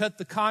in and cut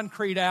the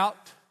concrete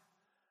out,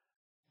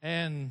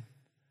 and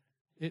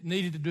it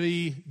needed to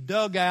be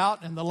dug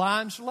out and the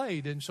lines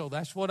laid. And so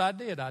that's what I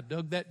did. I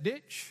dug that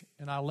ditch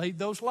and I laid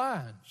those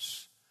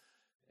lines.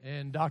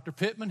 And Dr.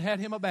 Pittman had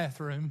him a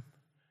bathroom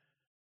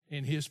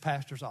in his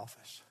pastor's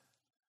office.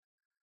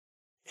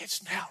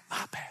 It's now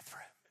my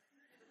bathroom.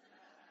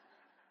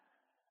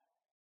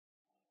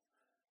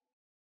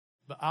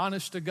 But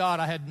honest to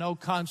God, I had no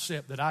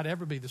concept that I'd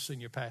ever be the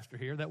senior pastor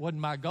here. That wasn't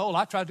my goal.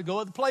 I tried to go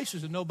other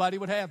places and nobody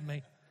would have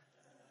me.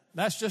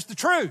 That's just the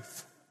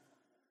truth.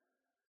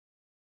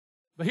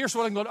 But here's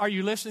what I'm going to, are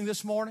you listening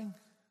this morning?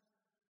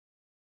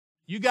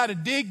 You got to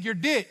dig your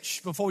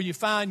ditch before you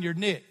find your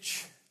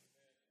niche.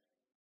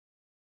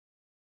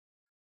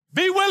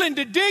 Be willing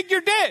to dig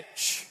your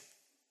ditch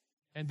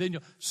And then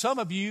some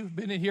of you have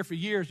been in here for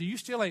years and you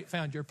still ain't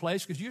found your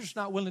place because you're just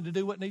not willing to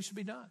do what needs to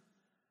be done.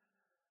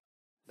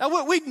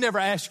 Now, we'd never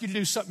ask you to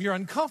do something you're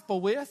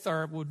uncomfortable with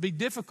or would be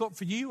difficult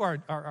for you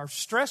or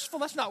stressful.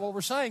 That's not what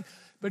we're saying.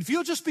 But if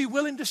you'll just be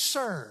willing to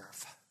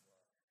serve,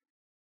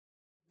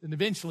 then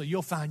eventually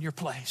you'll find your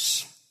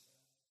place.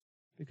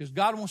 Because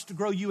God wants to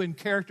grow you in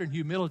character and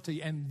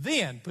humility and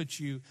then put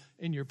you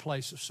in your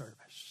place of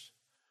service.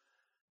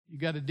 You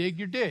got to dig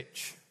your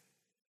ditch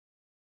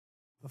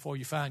before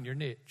you find your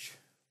niche.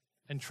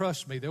 And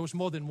trust me, there was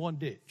more than one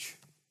ditch.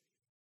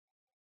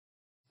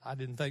 I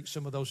didn't think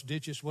some of those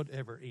ditches would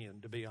ever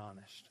end, to be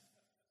honest.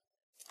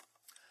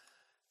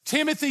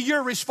 Timothy,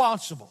 you're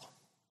responsible.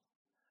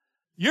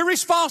 You're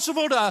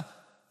responsible to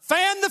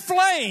fan the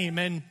flame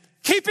and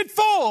keep it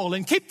full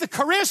and keep the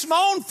charisma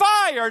on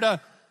fire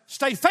to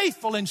stay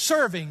faithful in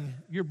serving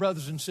your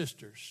brothers and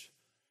sisters,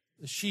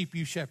 the sheep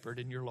you shepherd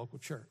in your local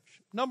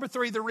church. Number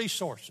 3, the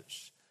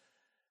resources.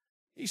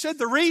 He said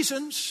the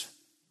reasons,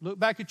 look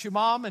back at your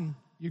mom and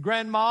your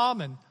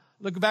grandmom and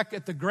look back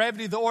at the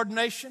gravity of the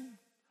ordination.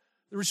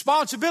 The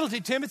responsibility,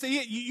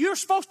 Timothy, you're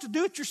supposed to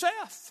do it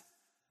yourself.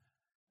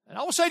 And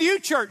I will say to you,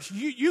 church,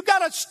 you got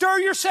to stir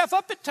yourself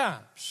up at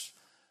times.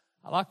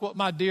 I like what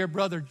my dear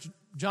brother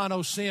John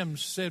O.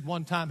 Sims said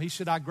one time. He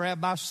said, I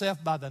grab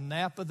myself by the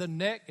nape of the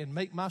neck and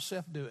make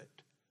myself do it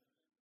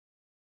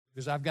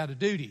because I've got a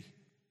duty.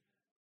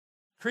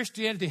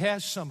 Christianity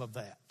has some of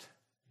that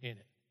in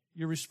it.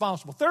 You're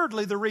responsible.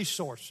 Thirdly, the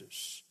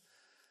resources.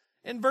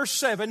 In verse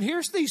 7,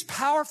 here's these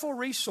powerful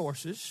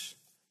resources.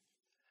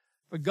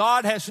 But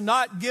God has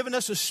not given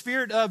us a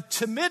spirit of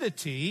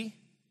timidity,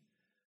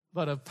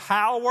 but of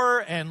power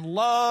and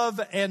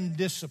love and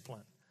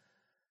discipline.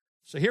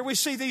 So here we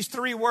see these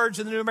 3 words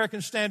in the New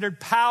American Standard,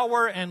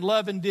 power and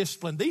love and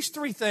discipline. These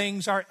 3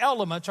 things are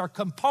elements, are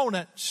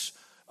components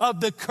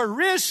of the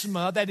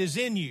charisma that is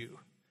in you.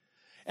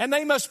 And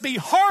they must be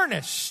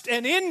harnessed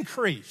and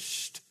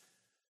increased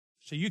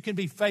so you can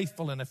be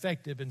faithful and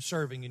effective in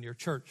serving in your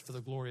church for the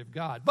glory of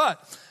God.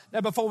 But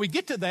now before we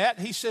get to that,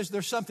 he says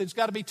there's something that's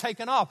got to be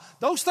taken off.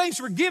 Those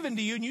things were given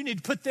to you and you need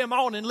to put them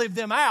on and live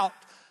them out.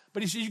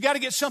 But he says, you got to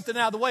get something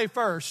out of the way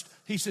first.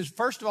 He says,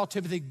 first of all,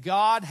 Timothy,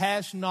 God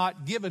has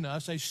not given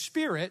us a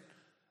spirit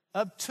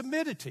of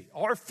timidity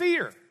or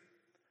fear.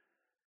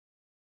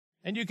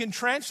 And you can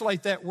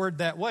translate that word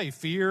that way,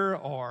 fear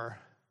or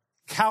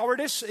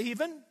cowardice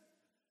even.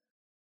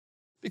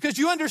 Because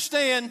you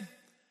understand,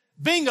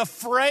 being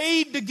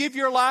afraid to give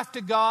your life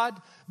to God,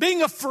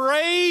 being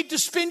afraid to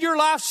spend your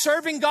life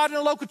serving God in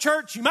a local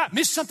church, you might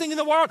miss something in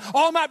the world,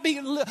 or might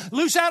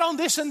lose out on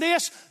this and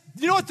this.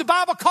 You know what the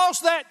Bible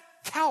calls that?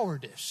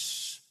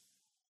 Cowardice.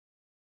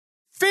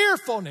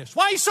 Fearfulness.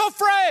 Why are you so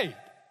afraid?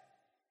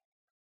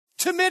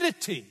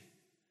 Timidity.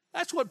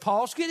 That's what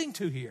Paul's getting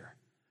to here.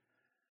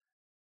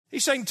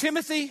 He's saying,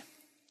 Timothy,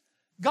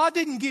 God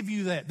didn't give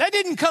you that. That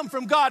didn't come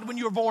from God when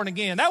you were born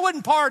again. That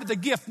wasn't part of the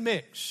gift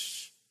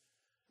mix.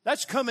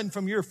 That's coming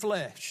from your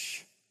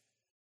flesh.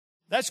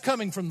 That's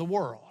coming from the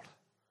world.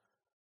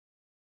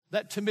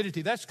 That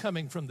timidity, that's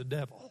coming from the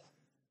devil.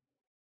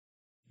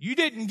 You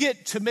didn't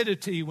get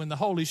timidity when the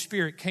Holy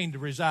Spirit came to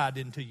reside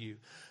into you.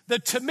 The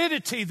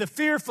timidity, the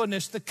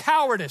fearfulness, the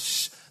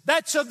cowardice,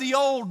 that's of the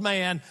old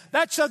man.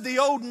 That's of the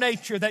old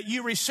nature that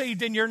you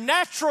received in your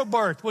natural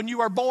birth when you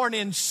were born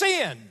in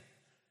sin,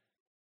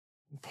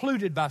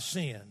 polluted by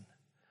sin.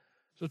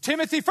 So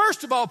Timothy,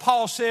 first of all,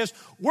 Paul says,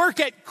 work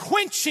at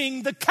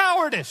quenching the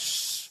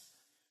cowardice.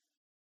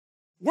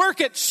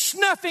 Work at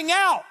snuffing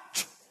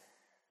out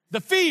the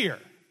fear.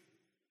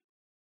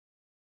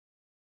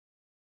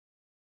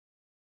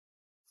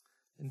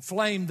 And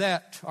flame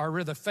that, or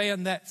rather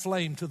fan that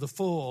flame to the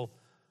full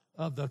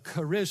of the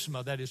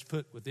charisma that is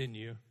put within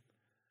you.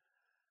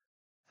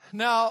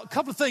 Now, a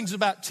couple of things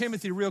about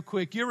Timothy real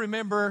quick. You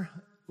remember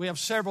we have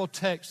several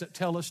texts that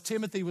tell us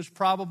Timothy was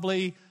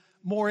probably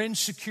more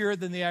insecure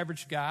than the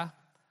average guy.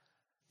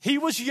 He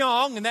was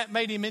young, and that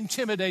made him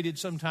intimidated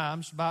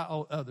sometimes by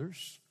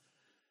others.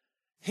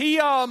 He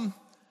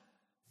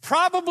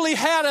probably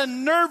had a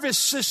nervous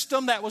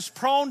system that was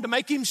prone to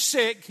make him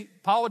sick.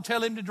 Paul would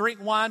tell him to drink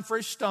wine for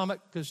his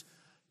stomach because,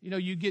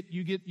 you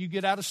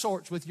get out of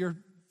sorts with your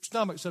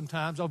stomach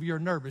sometimes over your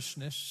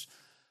nervousness.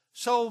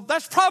 So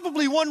that's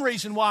probably one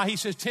reason why he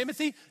says,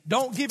 Timothy,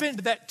 don't give in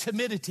to that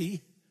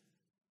timidity.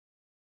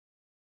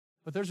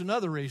 But there's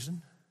another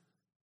reason.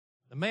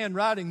 The man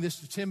writing this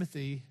to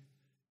Timothy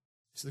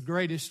is the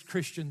greatest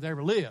Christian that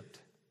ever lived.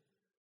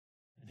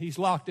 And he's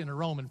locked in a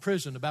Roman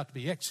prison about to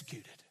be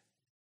executed.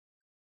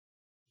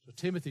 So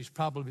Timothy's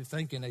probably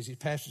thinking as he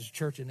pastors a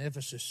church in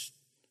Ephesus,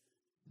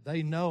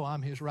 they know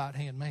I'm his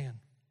right-hand man.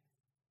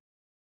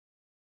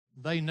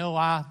 They know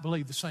I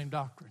believe the same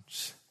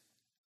doctrines.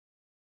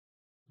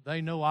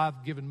 They know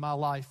I've given my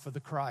life for the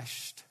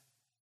Christ.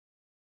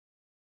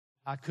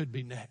 I could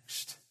be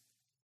next.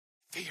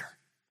 Fear,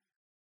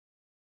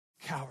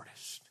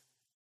 cowardice,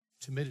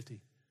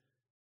 timidity.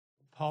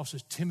 Paul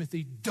says,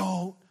 Timothy,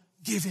 don't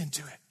give in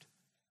to it.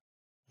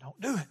 Don't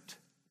do it.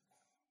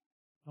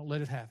 Don't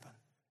let it happen.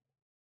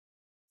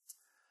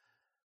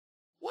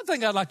 One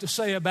thing I'd like to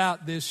say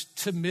about this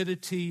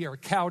timidity or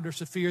cowardice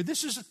of fear,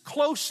 this is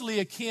closely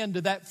akin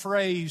to that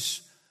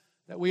phrase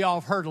that we all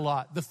have heard a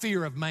lot, the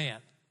fear of man.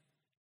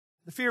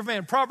 The fear of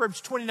man.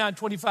 Proverbs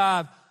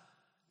 29:25,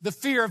 the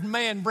fear of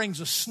man brings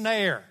a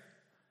snare.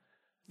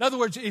 In other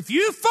words, if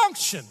you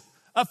function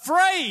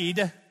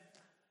afraid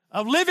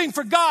of living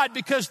for God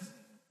because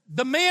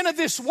the man of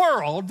this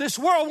world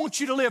wants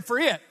you to live for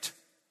it,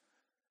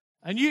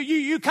 and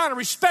you kind of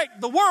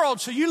respect the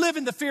world, so you live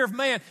in the fear of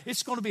man,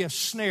 it's going to be a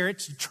snare.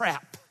 It's a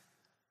trap.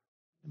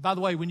 And by the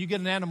way, when you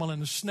get an animal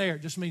in a snare,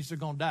 it just means they're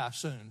going to die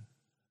soon.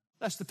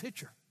 That's the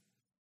picture.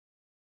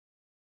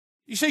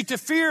 You see, to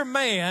fear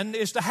man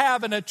is to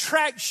have an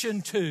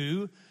attraction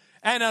to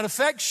and an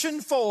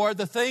affection for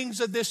the things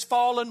of this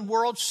fallen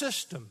world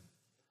system.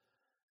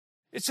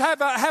 It's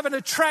have an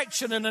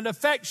attraction and an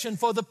affection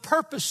for the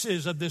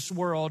purposes of this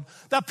world,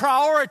 the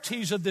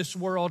priorities of this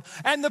world,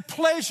 and the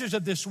pleasures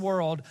of this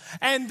world.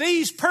 And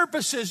these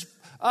purposes,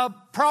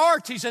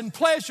 priorities, and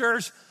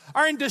pleasures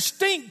are in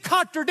distinct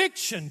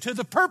contradiction to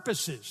the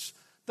purposes,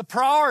 the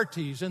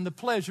priorities, and the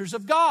pleasures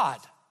of God.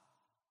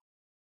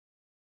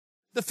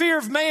 The fear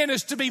of man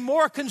is to be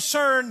more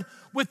concerned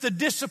with the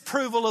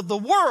disapproval of the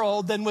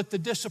world than with the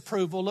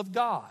disapproval of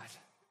God.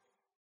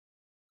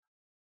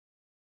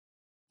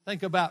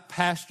 Think about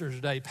pastors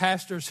today,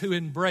 pastors who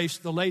embrace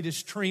the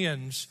latest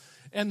trends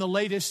and the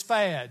latest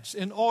fads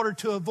in order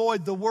to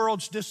avoid the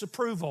world's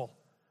disapproval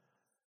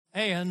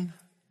and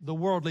the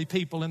worldly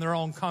people in their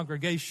own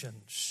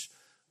congregations.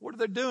 What are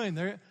they doing?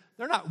 They're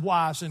not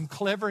wise and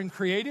clever and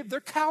creative. They're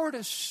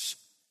cowardice.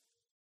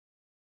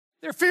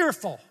 They're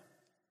fearful.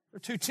 They're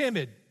too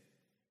timid.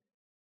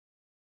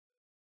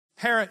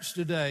 Parents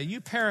today, you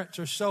parents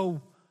are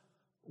so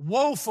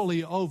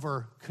woefully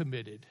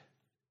overcommitted.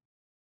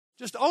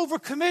 Just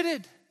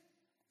overcommitted.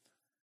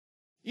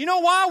 You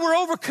know why we're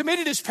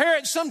overcommitted as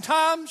parents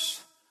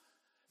sometimes?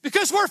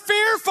 Because we're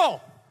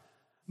fearful.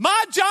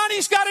 My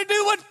Johnny's got to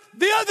do what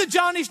the other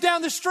Johnnies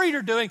down the street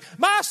are doing.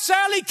 My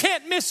Sally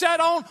can't miss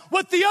out on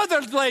what the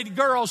other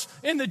girls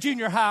in the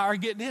junior high are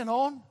getting in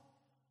on.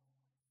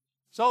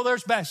 So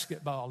there's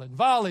basketball and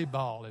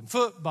volleyball and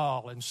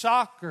football and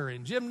soccer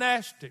and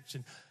gymnastics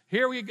and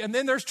and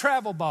then there's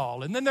travel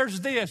ball, and then there's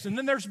this, and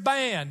then there's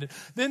band, and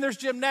then there's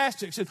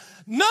gymnastics. And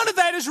none of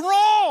that is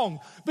wrong,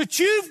 but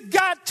you've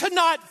got to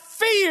not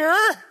fear,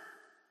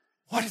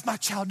 what if my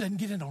child doesn't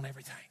get in on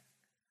everything?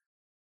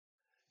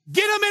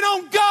 Get them in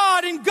on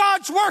God and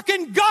God's work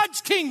in God's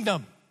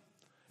kingdom,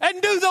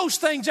 and do those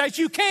things as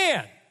you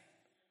can.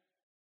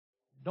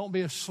 Don't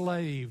be a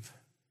slave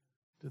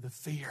to the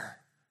fear.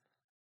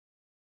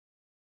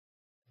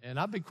 And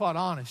I'll be quite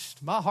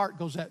honest, my heart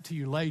goes out to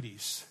you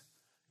ladies.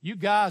 You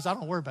guys, I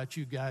don't worry about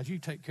you guys. You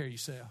take care of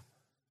yourself.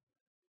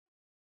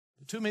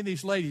 But too many of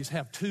these ladies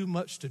have too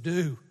much to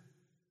do.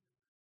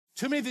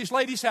 Too many of these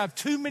ladies have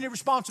too many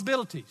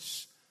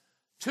responsibilities.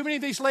 Too many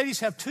of these ladies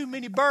have too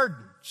many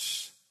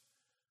burdens.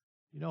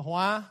 You know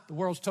why? The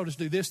world's told us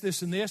to do this,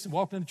 this, and this, and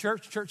walk into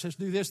the church says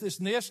do this, this,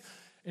 and this,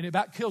 and it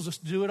about kills us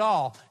to do it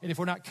all. And if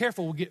we're not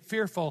careful, we'll get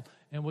fearful,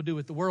 and we'll do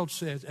what the world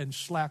says and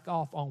slack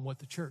off on what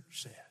the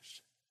church says.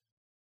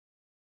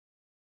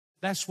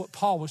 That's what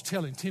Paul was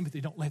telling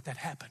Timothy. Don't let that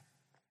happen.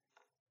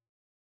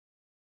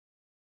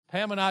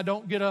 Pam and I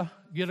don't get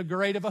a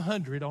grade of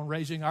 100 on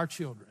raising our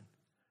children.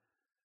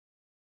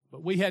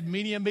 But we had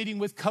many a meeting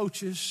with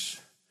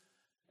coaches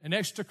and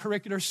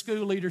extracurricular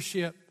school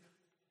leadership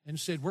and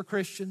said, we're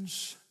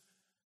Christians.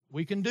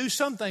 We can do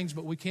some things,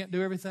 but we can't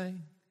do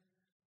everything.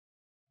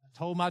 I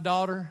told my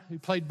daughter, who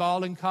played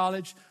ball in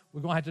college,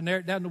 we're going to have to narrow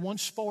it down to one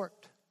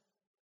sport.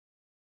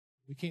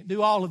 We can't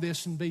do all of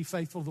this and be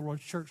faithful to the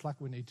Lord's church like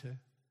we need to.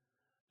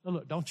 Now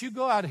look, don't you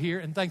go out of here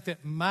and think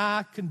that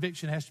my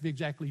conviction has to be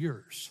exactly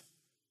yours.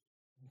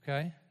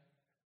 Okay?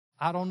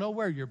 I don't know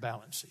where your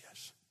balance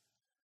is.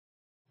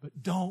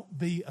 But don't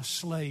be a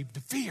slave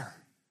to fear,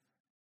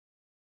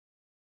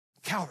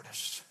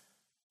 cowardice,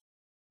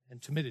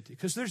 and timidity.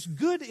 Because there's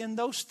good in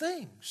those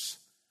things.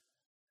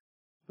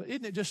 But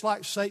isn't it just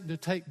like Satan to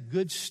take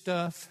good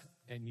stuff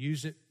and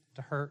use it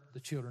to hurt the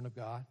children of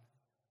God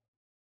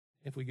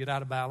if we get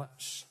out of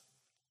balance?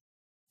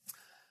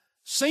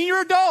 Senior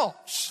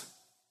adults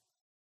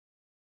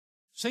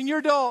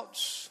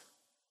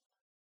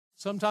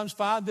sometimes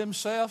find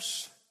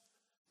themselves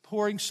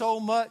pouring so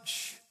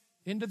much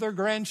into their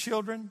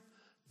grandchildren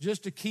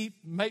just to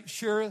make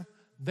sure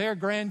their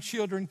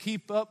grandchildren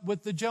keep up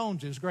with the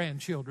Joneses'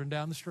 grandchildren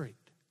down the street.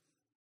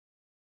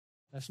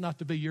 That's not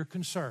to be your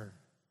concern.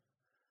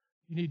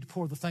 You need to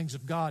pour the things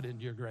of God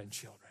into your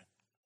grandchildren.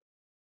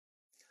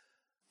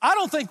 I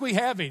don't think we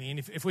have any, and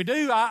if we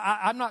do,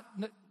 I'm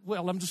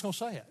just going to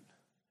say it.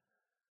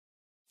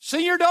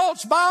 Senior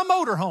adults buy a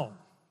motorhome,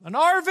 an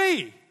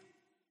RV.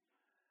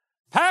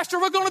 Pastor,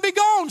 we're going to be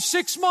gone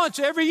 6 months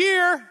every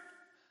year.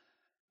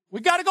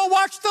 We got to go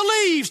watch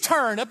the leaves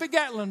turn up at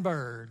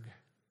Gatlinburg.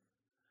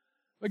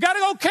 We got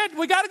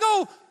to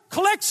go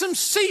collect some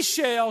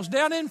seashells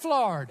down in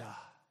Florida.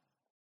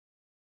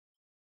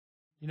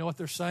 You know what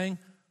they're saying?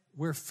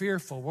 we're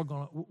fearful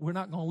we're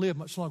not going to live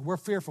much longer. We're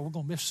fearful we're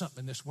going to miss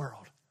something in this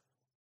world.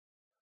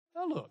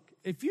 Now look,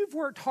 if you've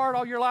worked hard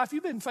all your life,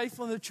 you've been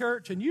faithful in the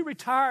church, and you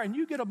retire and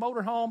you get a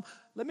motorhome,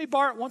 let me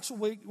borrow it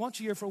once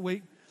a year for a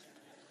week.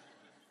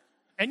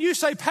 And you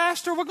say,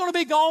 Pastor, we're going to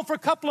be gone for a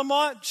couple of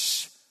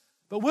months,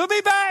 but we'll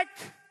be back.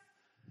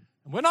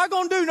 And we're not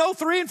going to do no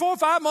 3 and 4 and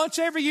 5 months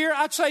every year.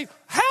 I'd say,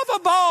 have a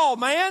ball,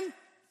 man.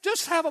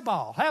 Just have a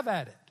ball. Have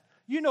at it.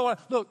 You know what?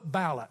 Look,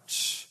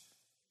 balance.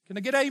 Can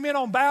I get amen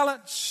on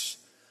balance?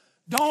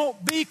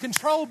 Don't be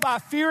controlled by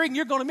fearing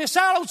you're going to miss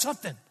out on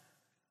something.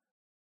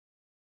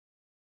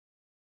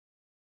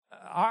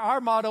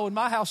 Our motto in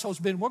my household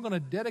has been, we're going to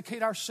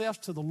dedicate ourselves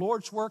to the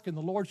Lord's work in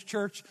the Lord's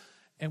church,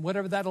 and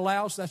whatever that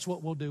allows, that's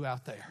what we'll do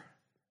out there.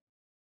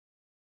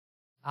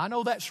 I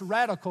know that's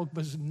radical,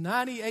 because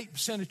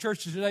 98% of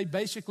churches today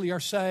basically are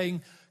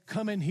saying,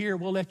 come in here,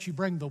 we'll let you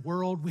bring the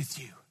world with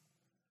you.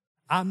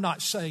 I'm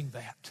not saying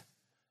that,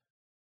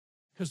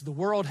 because the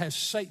world has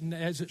Satan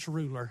as its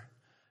ruler,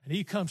 and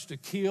he comes to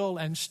kill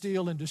and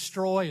steal and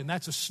destroy, and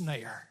that's a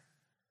snare.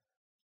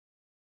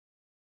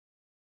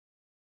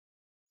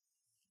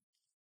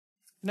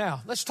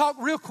 Now, let's talk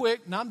real quick,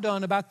 and I'm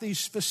done, about these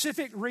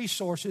specific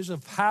resources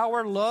of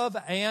power, love,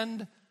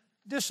 and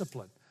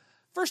discipline.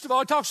 First of all,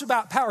 it talks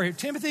about power here.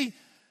 Timothy,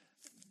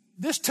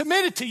 this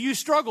timidity you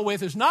struggle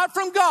with is not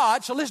from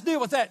God, so let's deal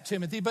with that,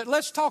 Timothy. But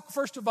let's talk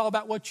first of all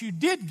about what you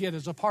did get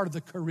as a part of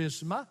the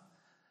charisma.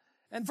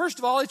 And first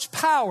of all, it's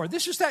power.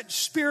 This is that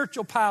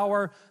spiritual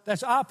power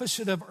that's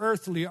opposite of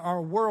earthly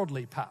or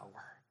worldly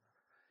power.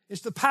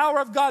 It's the power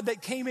of God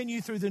that came in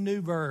you through the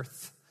new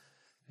birth.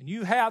 And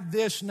you have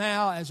this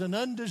now as an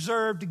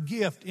undeserved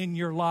gift in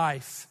your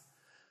life.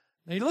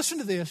 Now, you listen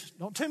to this.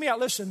 Don't tune me out.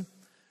 Listen.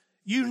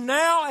 You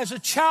now, as a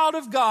child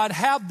of God,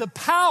 have the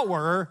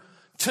power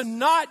to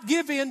not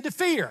give in to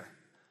fear.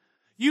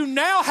 You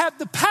now have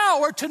the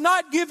power to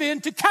not give in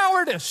to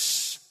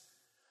cowardice.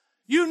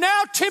 You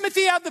now,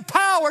 Timothy, have the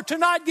power to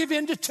not give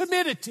in to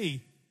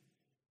timidity.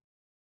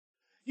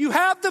 You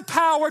have the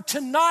power to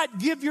not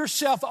give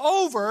yourself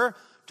over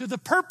to the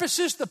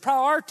purposes, the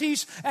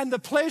priorities, and the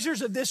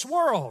pleasures of this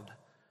world.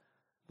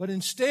 But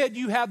instead,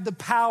 you have the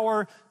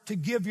power to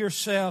give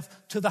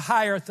yourself to the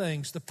higher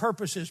things, the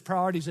purposes,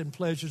 priorities, and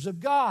pleasures of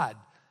God.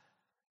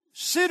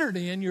 Centered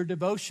in your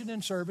devotion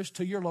and service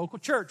to your local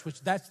church,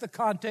 which that's the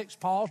context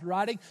Paul's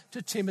writing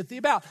to Timothy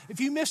about. If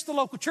you miss the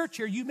local church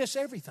here, you miss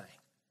everything.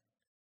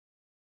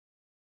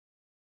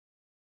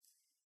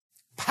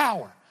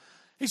 Power.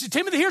 He said,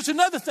 Timothy, here's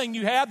another thing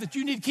you have that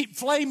you need to keep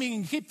flaming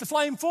and keep the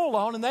flame full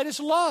on, and that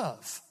is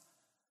love.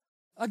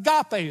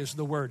 Agape is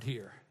the word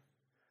here.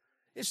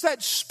 It's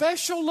that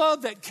special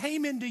love that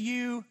came into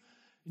you,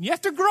 and you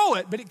have to grow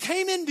it, but it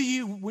came into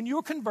you when you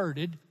were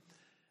converted,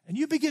 and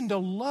you begin to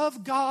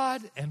love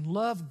God and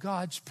love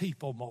God's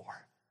people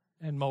more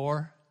and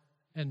more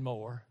and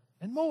more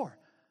and more.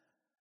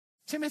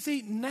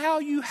 Timothy, now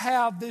you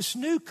have this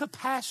new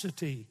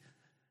capacity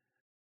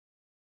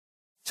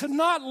to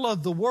not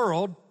love the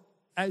world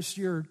as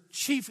your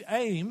chief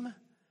aim,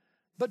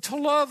 but to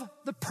love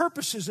the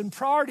purposes and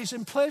priorities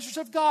and pleasures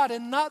of God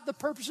and not the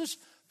purposes,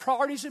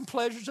 priorities, and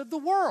pleasures of the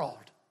world.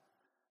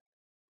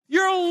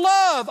 Your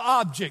love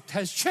object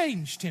has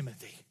changed,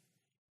 Timothy.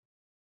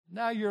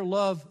 Now your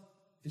love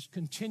is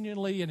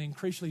continually and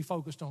increasingly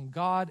focused on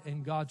God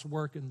and God's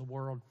work in the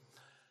world.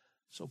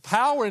 So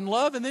power and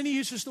love, and then he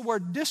uses the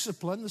word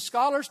discipline. The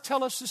scholars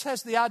tell us this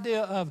has the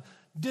idea of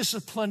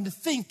disciplined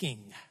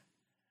thinking.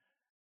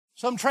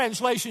 Some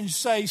translations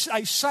say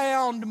a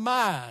sound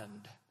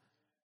mind.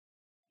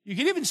 You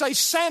can even say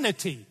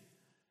sanity.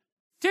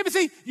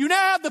 Timothy, you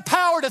now have the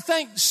power to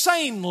think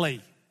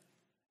sanely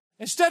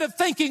instead of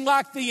thinking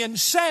like the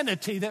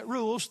insanity that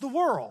rules the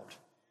world.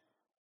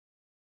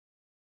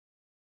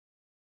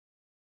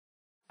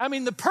 I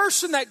mean, the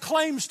person that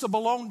claims to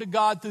belong to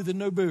God through the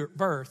new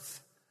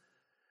birth,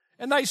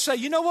 and they say,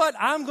 you know what,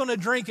 I'm going to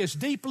drink as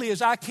deeply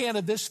as I can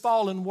of this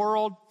fallen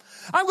world.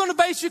 I'm going to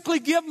basically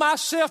give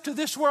myself to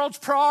this world's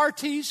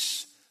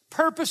priorities,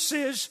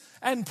 purposes,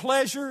 and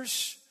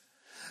pleasures.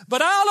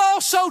 But I'll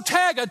also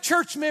tag a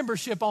church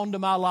membership onto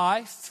my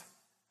life.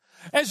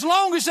 As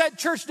long as that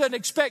church doesn't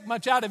expect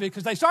much out of it,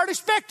 because they start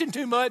expecting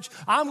too much,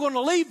 I'm going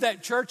to leave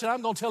that church and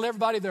I'm going to tell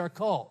everybody they're a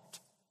cult.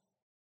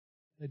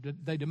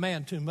 They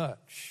demand too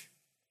much.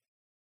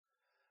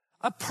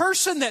 A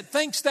person that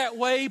thinks that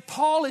way,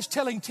 Paul is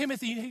telling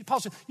Timothy, Paul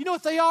said, you know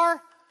what they are?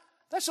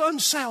 That's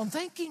unsound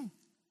thinking.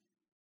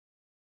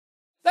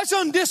 That's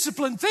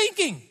undisciplined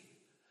thinking.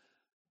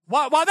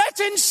 Why, that's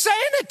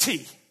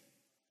insanity.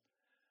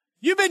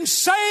 You've been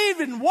saved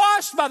and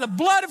washed by the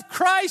blood of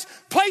Christ,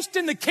 placed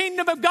in the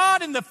kingdom of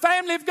God, in the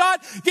family of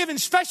God, given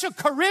special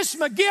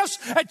charisma gifts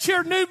at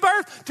your new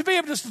birth to be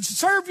able to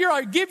serve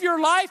or give your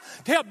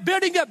life to help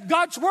building up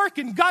God's work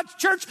in God's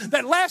church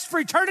that lasts for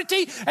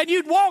eternity. And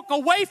you'd walk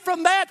away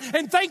from that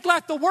and think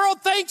like the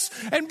world thinks.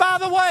 And by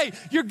the way,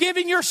 you're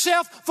giving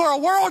yourself for a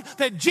world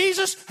that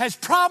Jesus has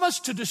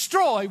promised to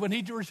destroy when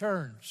he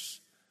returns.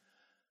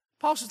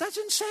 Paul says, that's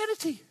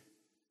insanity.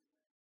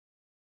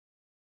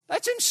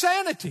 That's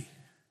insanity.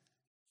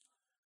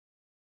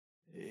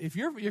 if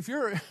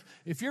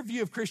your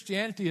view of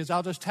Christianity is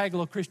I'll just tag a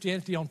little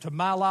Christianity onto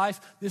my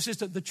life, this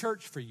isn't the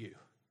church for you.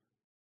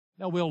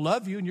 Now, we'll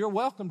love you and you're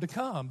welcome to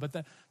come, but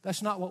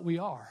that's not what we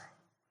are.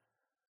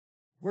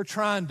 We're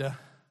trying to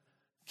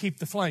keep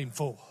the flame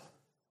full.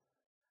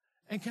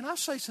 And can I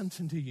say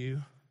something to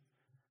you?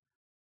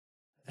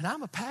 And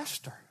I'm a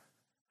pastor.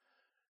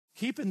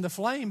 Keeping the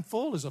flame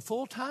full is a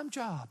full-time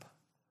job.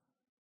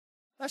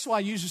 That's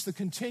why he uses the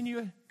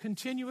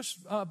continuous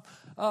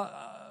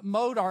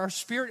mode, our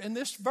spirit in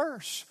this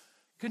verse.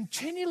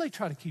 Continually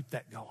try to keep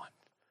that going.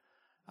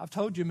 I've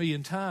told you a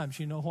million times,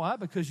 you know why?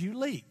 Because you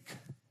leak.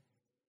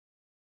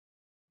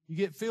 You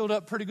get filled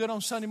up pretty good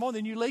on Sunday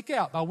morning, then you leak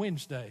out by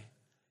Wednesday.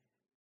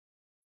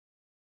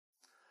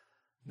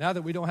 Now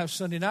that we don't have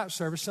Sunday night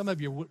service, some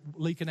of you are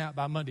leaking out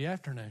by Monday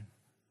afternoon.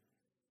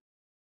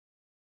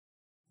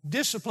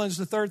 Discipline is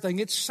the third thing.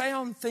 It's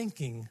sound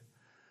thinking.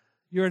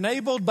 You're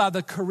enabled by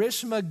the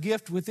charisma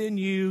gift within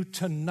you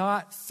to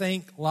not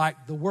think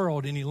like the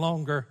world any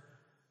longer.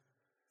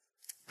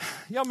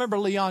 Y'all remember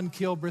Leon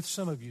Kilbreth?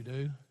 Some of you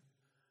do.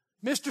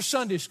 Mr.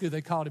 Sunday School,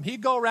 they called him.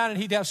 He'd go around and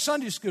he'd have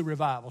Sunday school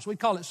revivals. We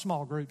call it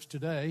small groups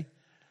today.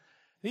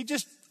 He'd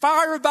just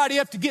fire everybody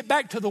up to get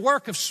back to the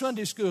work of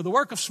Sunday school, the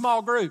work of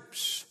small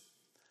groups.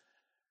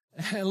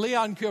 And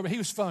Leon Kilbreth, he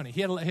was funny.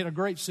 He had a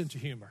great sense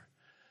of humor.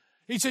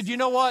 He said, you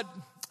know what?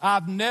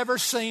 I've never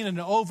seen an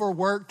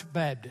overworked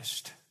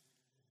Baptist.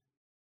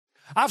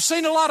 I've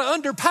seen a lot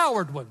of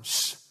underpowered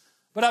ones,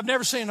 but I've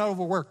never seen an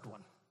overworked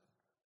one.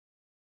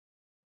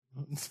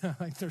 I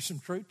think there's some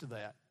truth to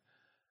that.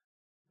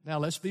 Now,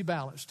 let's be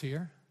balanced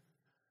here.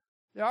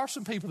 There are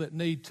some people that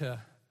need to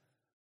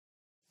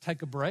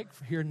take a break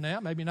for here and now,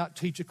 maybe not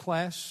teach a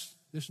class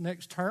this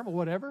next term or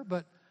whatever,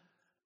 but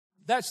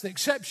that's the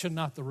exception,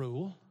 not the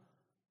rule.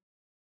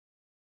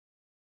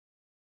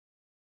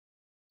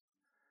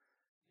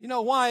 You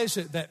know, why is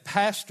it that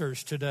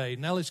pastors today,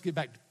 now let's get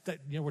back to that,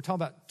 we're talking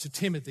about to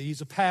Timothy,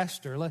 he's a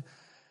pastor.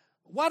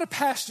 Why do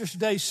pastors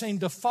today seem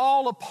to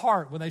fall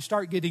apart when they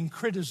start getting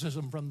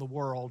criticism from the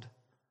world?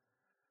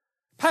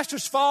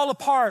 Pastors fall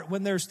apart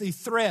when there's the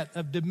threat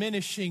of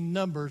diminishing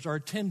numbers or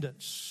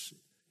attendance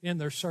in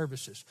their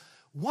services.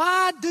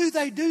 Why do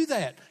they do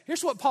that?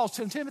 Here's what Paul's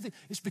telling Timothy.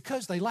 It's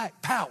because they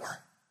lack power.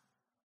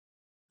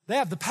 They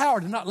have the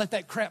power to not let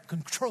that crap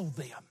control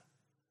them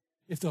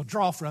if they'll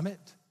draw from it.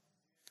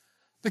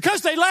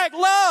 Because they lack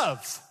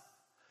love.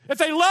 If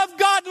they love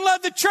God and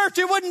love the church,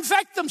 it wouldn't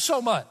affect them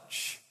so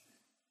much.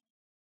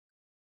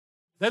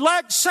 They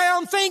lack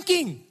sound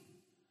thinking.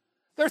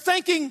 They're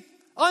thinking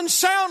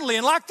unsoundly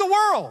and like the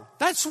world.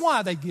 That's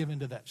why they give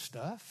into that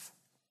stuff.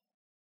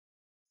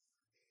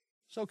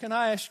 So can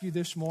I ask you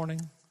this morning?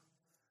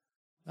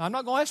 Now, I'm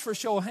not going to ask for a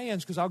show of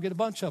hands because I'll get a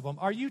bunch of them.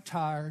 Are you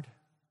tired?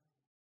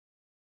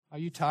 Are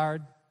you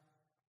tired?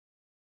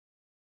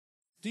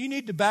 Do you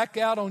need to back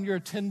out on your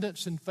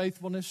attendance and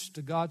faithfulness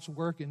to God's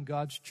work in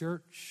God's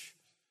church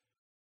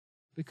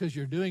because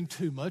you're doing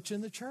too much in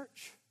the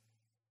church?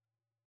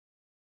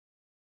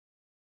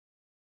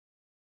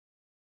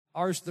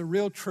 Or is the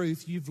real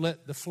truth you've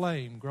let the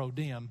flame grow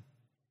dim?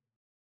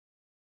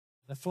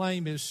 The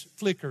flame is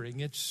flickering.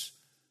 It's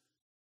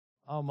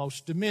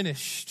almost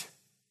diminished.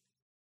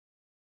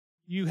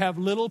 You have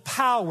little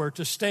power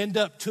to stand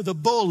up to the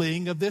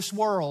bullying of this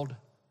world.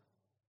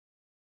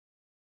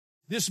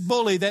 This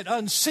bully that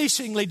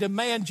unceasingly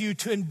demands you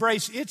to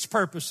embrace its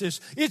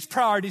purposes, its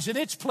priorities, and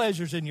its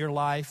pleasures in your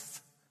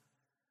life.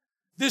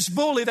 This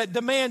bully that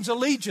demands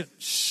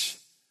allegiance.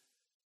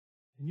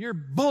 And you're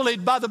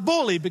bullied by the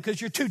bully because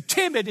you're too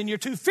timid and you're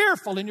too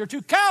fearful and you're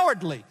too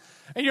cowardly.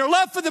 And your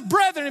love for the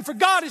brethren and for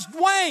God has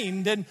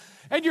waned and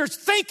your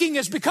thinking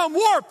has become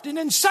warped and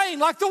insane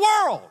like the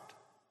world.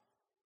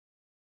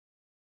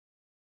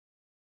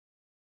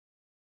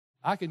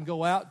 I can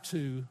go out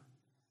to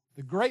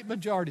the great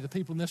majority of the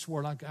people in this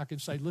world. I can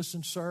say,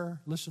 listen, sir,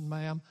 listen,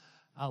 ma'am,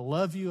 I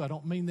love you. I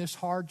don't mean this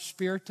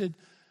hard-spirited,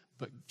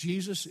 but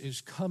Jesus is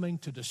coming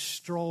to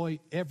destroy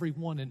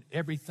everyone and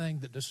everything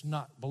that does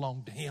not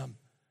belong to him.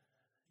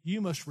 You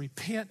must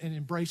repent and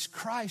embrace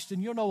Christ,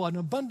 and you'll know an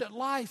abundant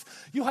life.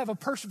 You'll have a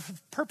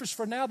purpose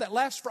for now that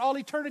lasts for all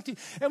eternity.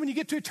 And when you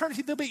get to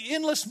eternity, there'll be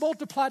endless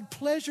multiplied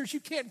pleasures you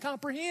can't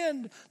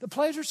comprehend. The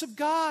pleasures of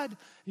God.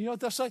 You know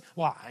what they'll say?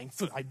 Well, I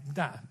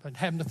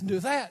have nothing to do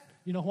with that.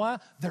 You know why?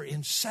 They're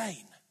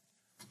insane.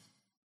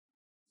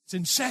 It's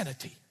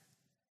insanity.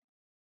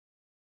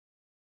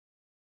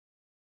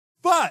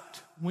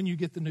 But when you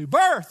get the new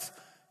birth,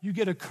 you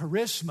get a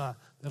charisma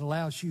that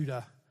allows you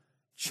to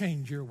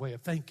change your way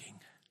of thinking.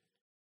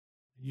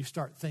 You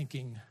start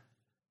thinking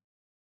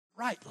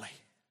rightly,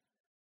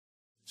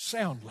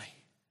 soundly.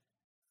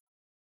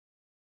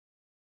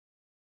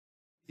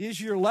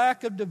 Is your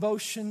lack of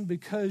devotion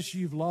because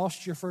you've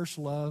lost your first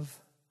love?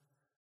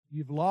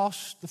 You've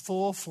lost the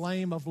full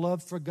flame of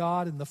love for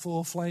God and the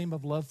full flame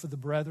of love for the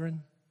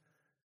brethren?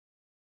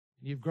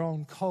 You've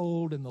grown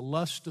cold and the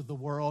lust of the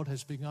world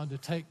has begun to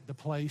take the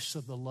place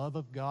of the love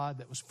of God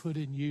that was put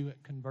in you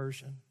at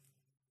conversion?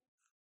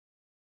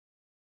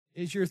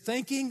 Is your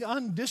thinking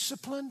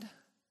undisciplined?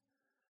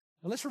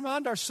 Now let's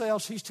remind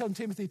ourselves, he's telling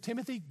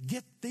Timothy,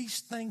 get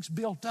these things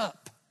built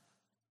up.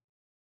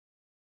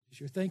 Is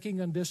your thinking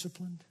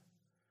undisciplined?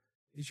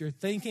 Is your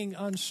thinking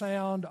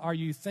unsound? Are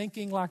you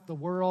thinking like the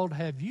world?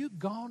 Have you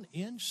gone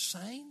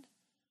insane?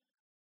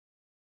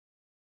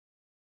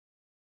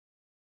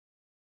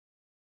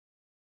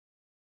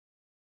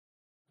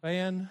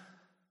 Fan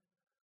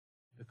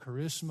the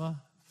charisma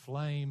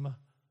flame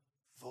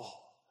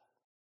full.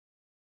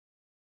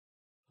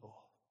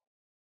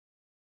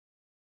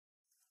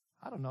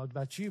 I don't know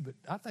about you, but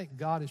I think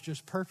God is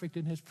just perfect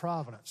in His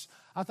providence.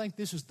 I think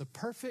this is the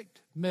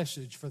perfect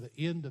message for the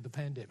end of the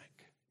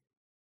pandemic.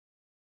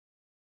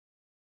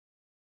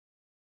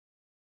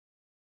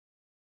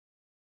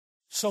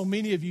 So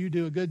many of you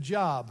do a good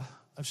job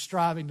of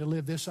striving to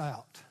live this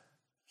out,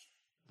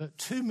 but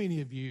too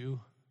many of you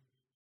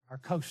are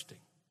coasting.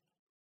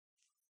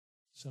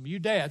 Some of you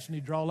dads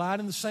need to draw a line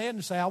in the sand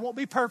and say, I won't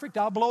be perfect,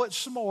 I'll blow it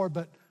some more,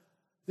 but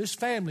this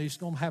family is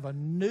going to have a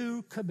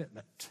new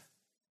commitment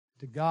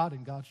to God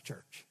and God's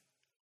church.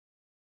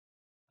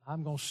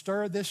 I'm going to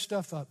stir this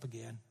stuff up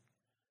again,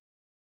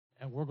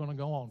 and we're going to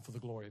go on for the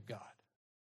glory of God.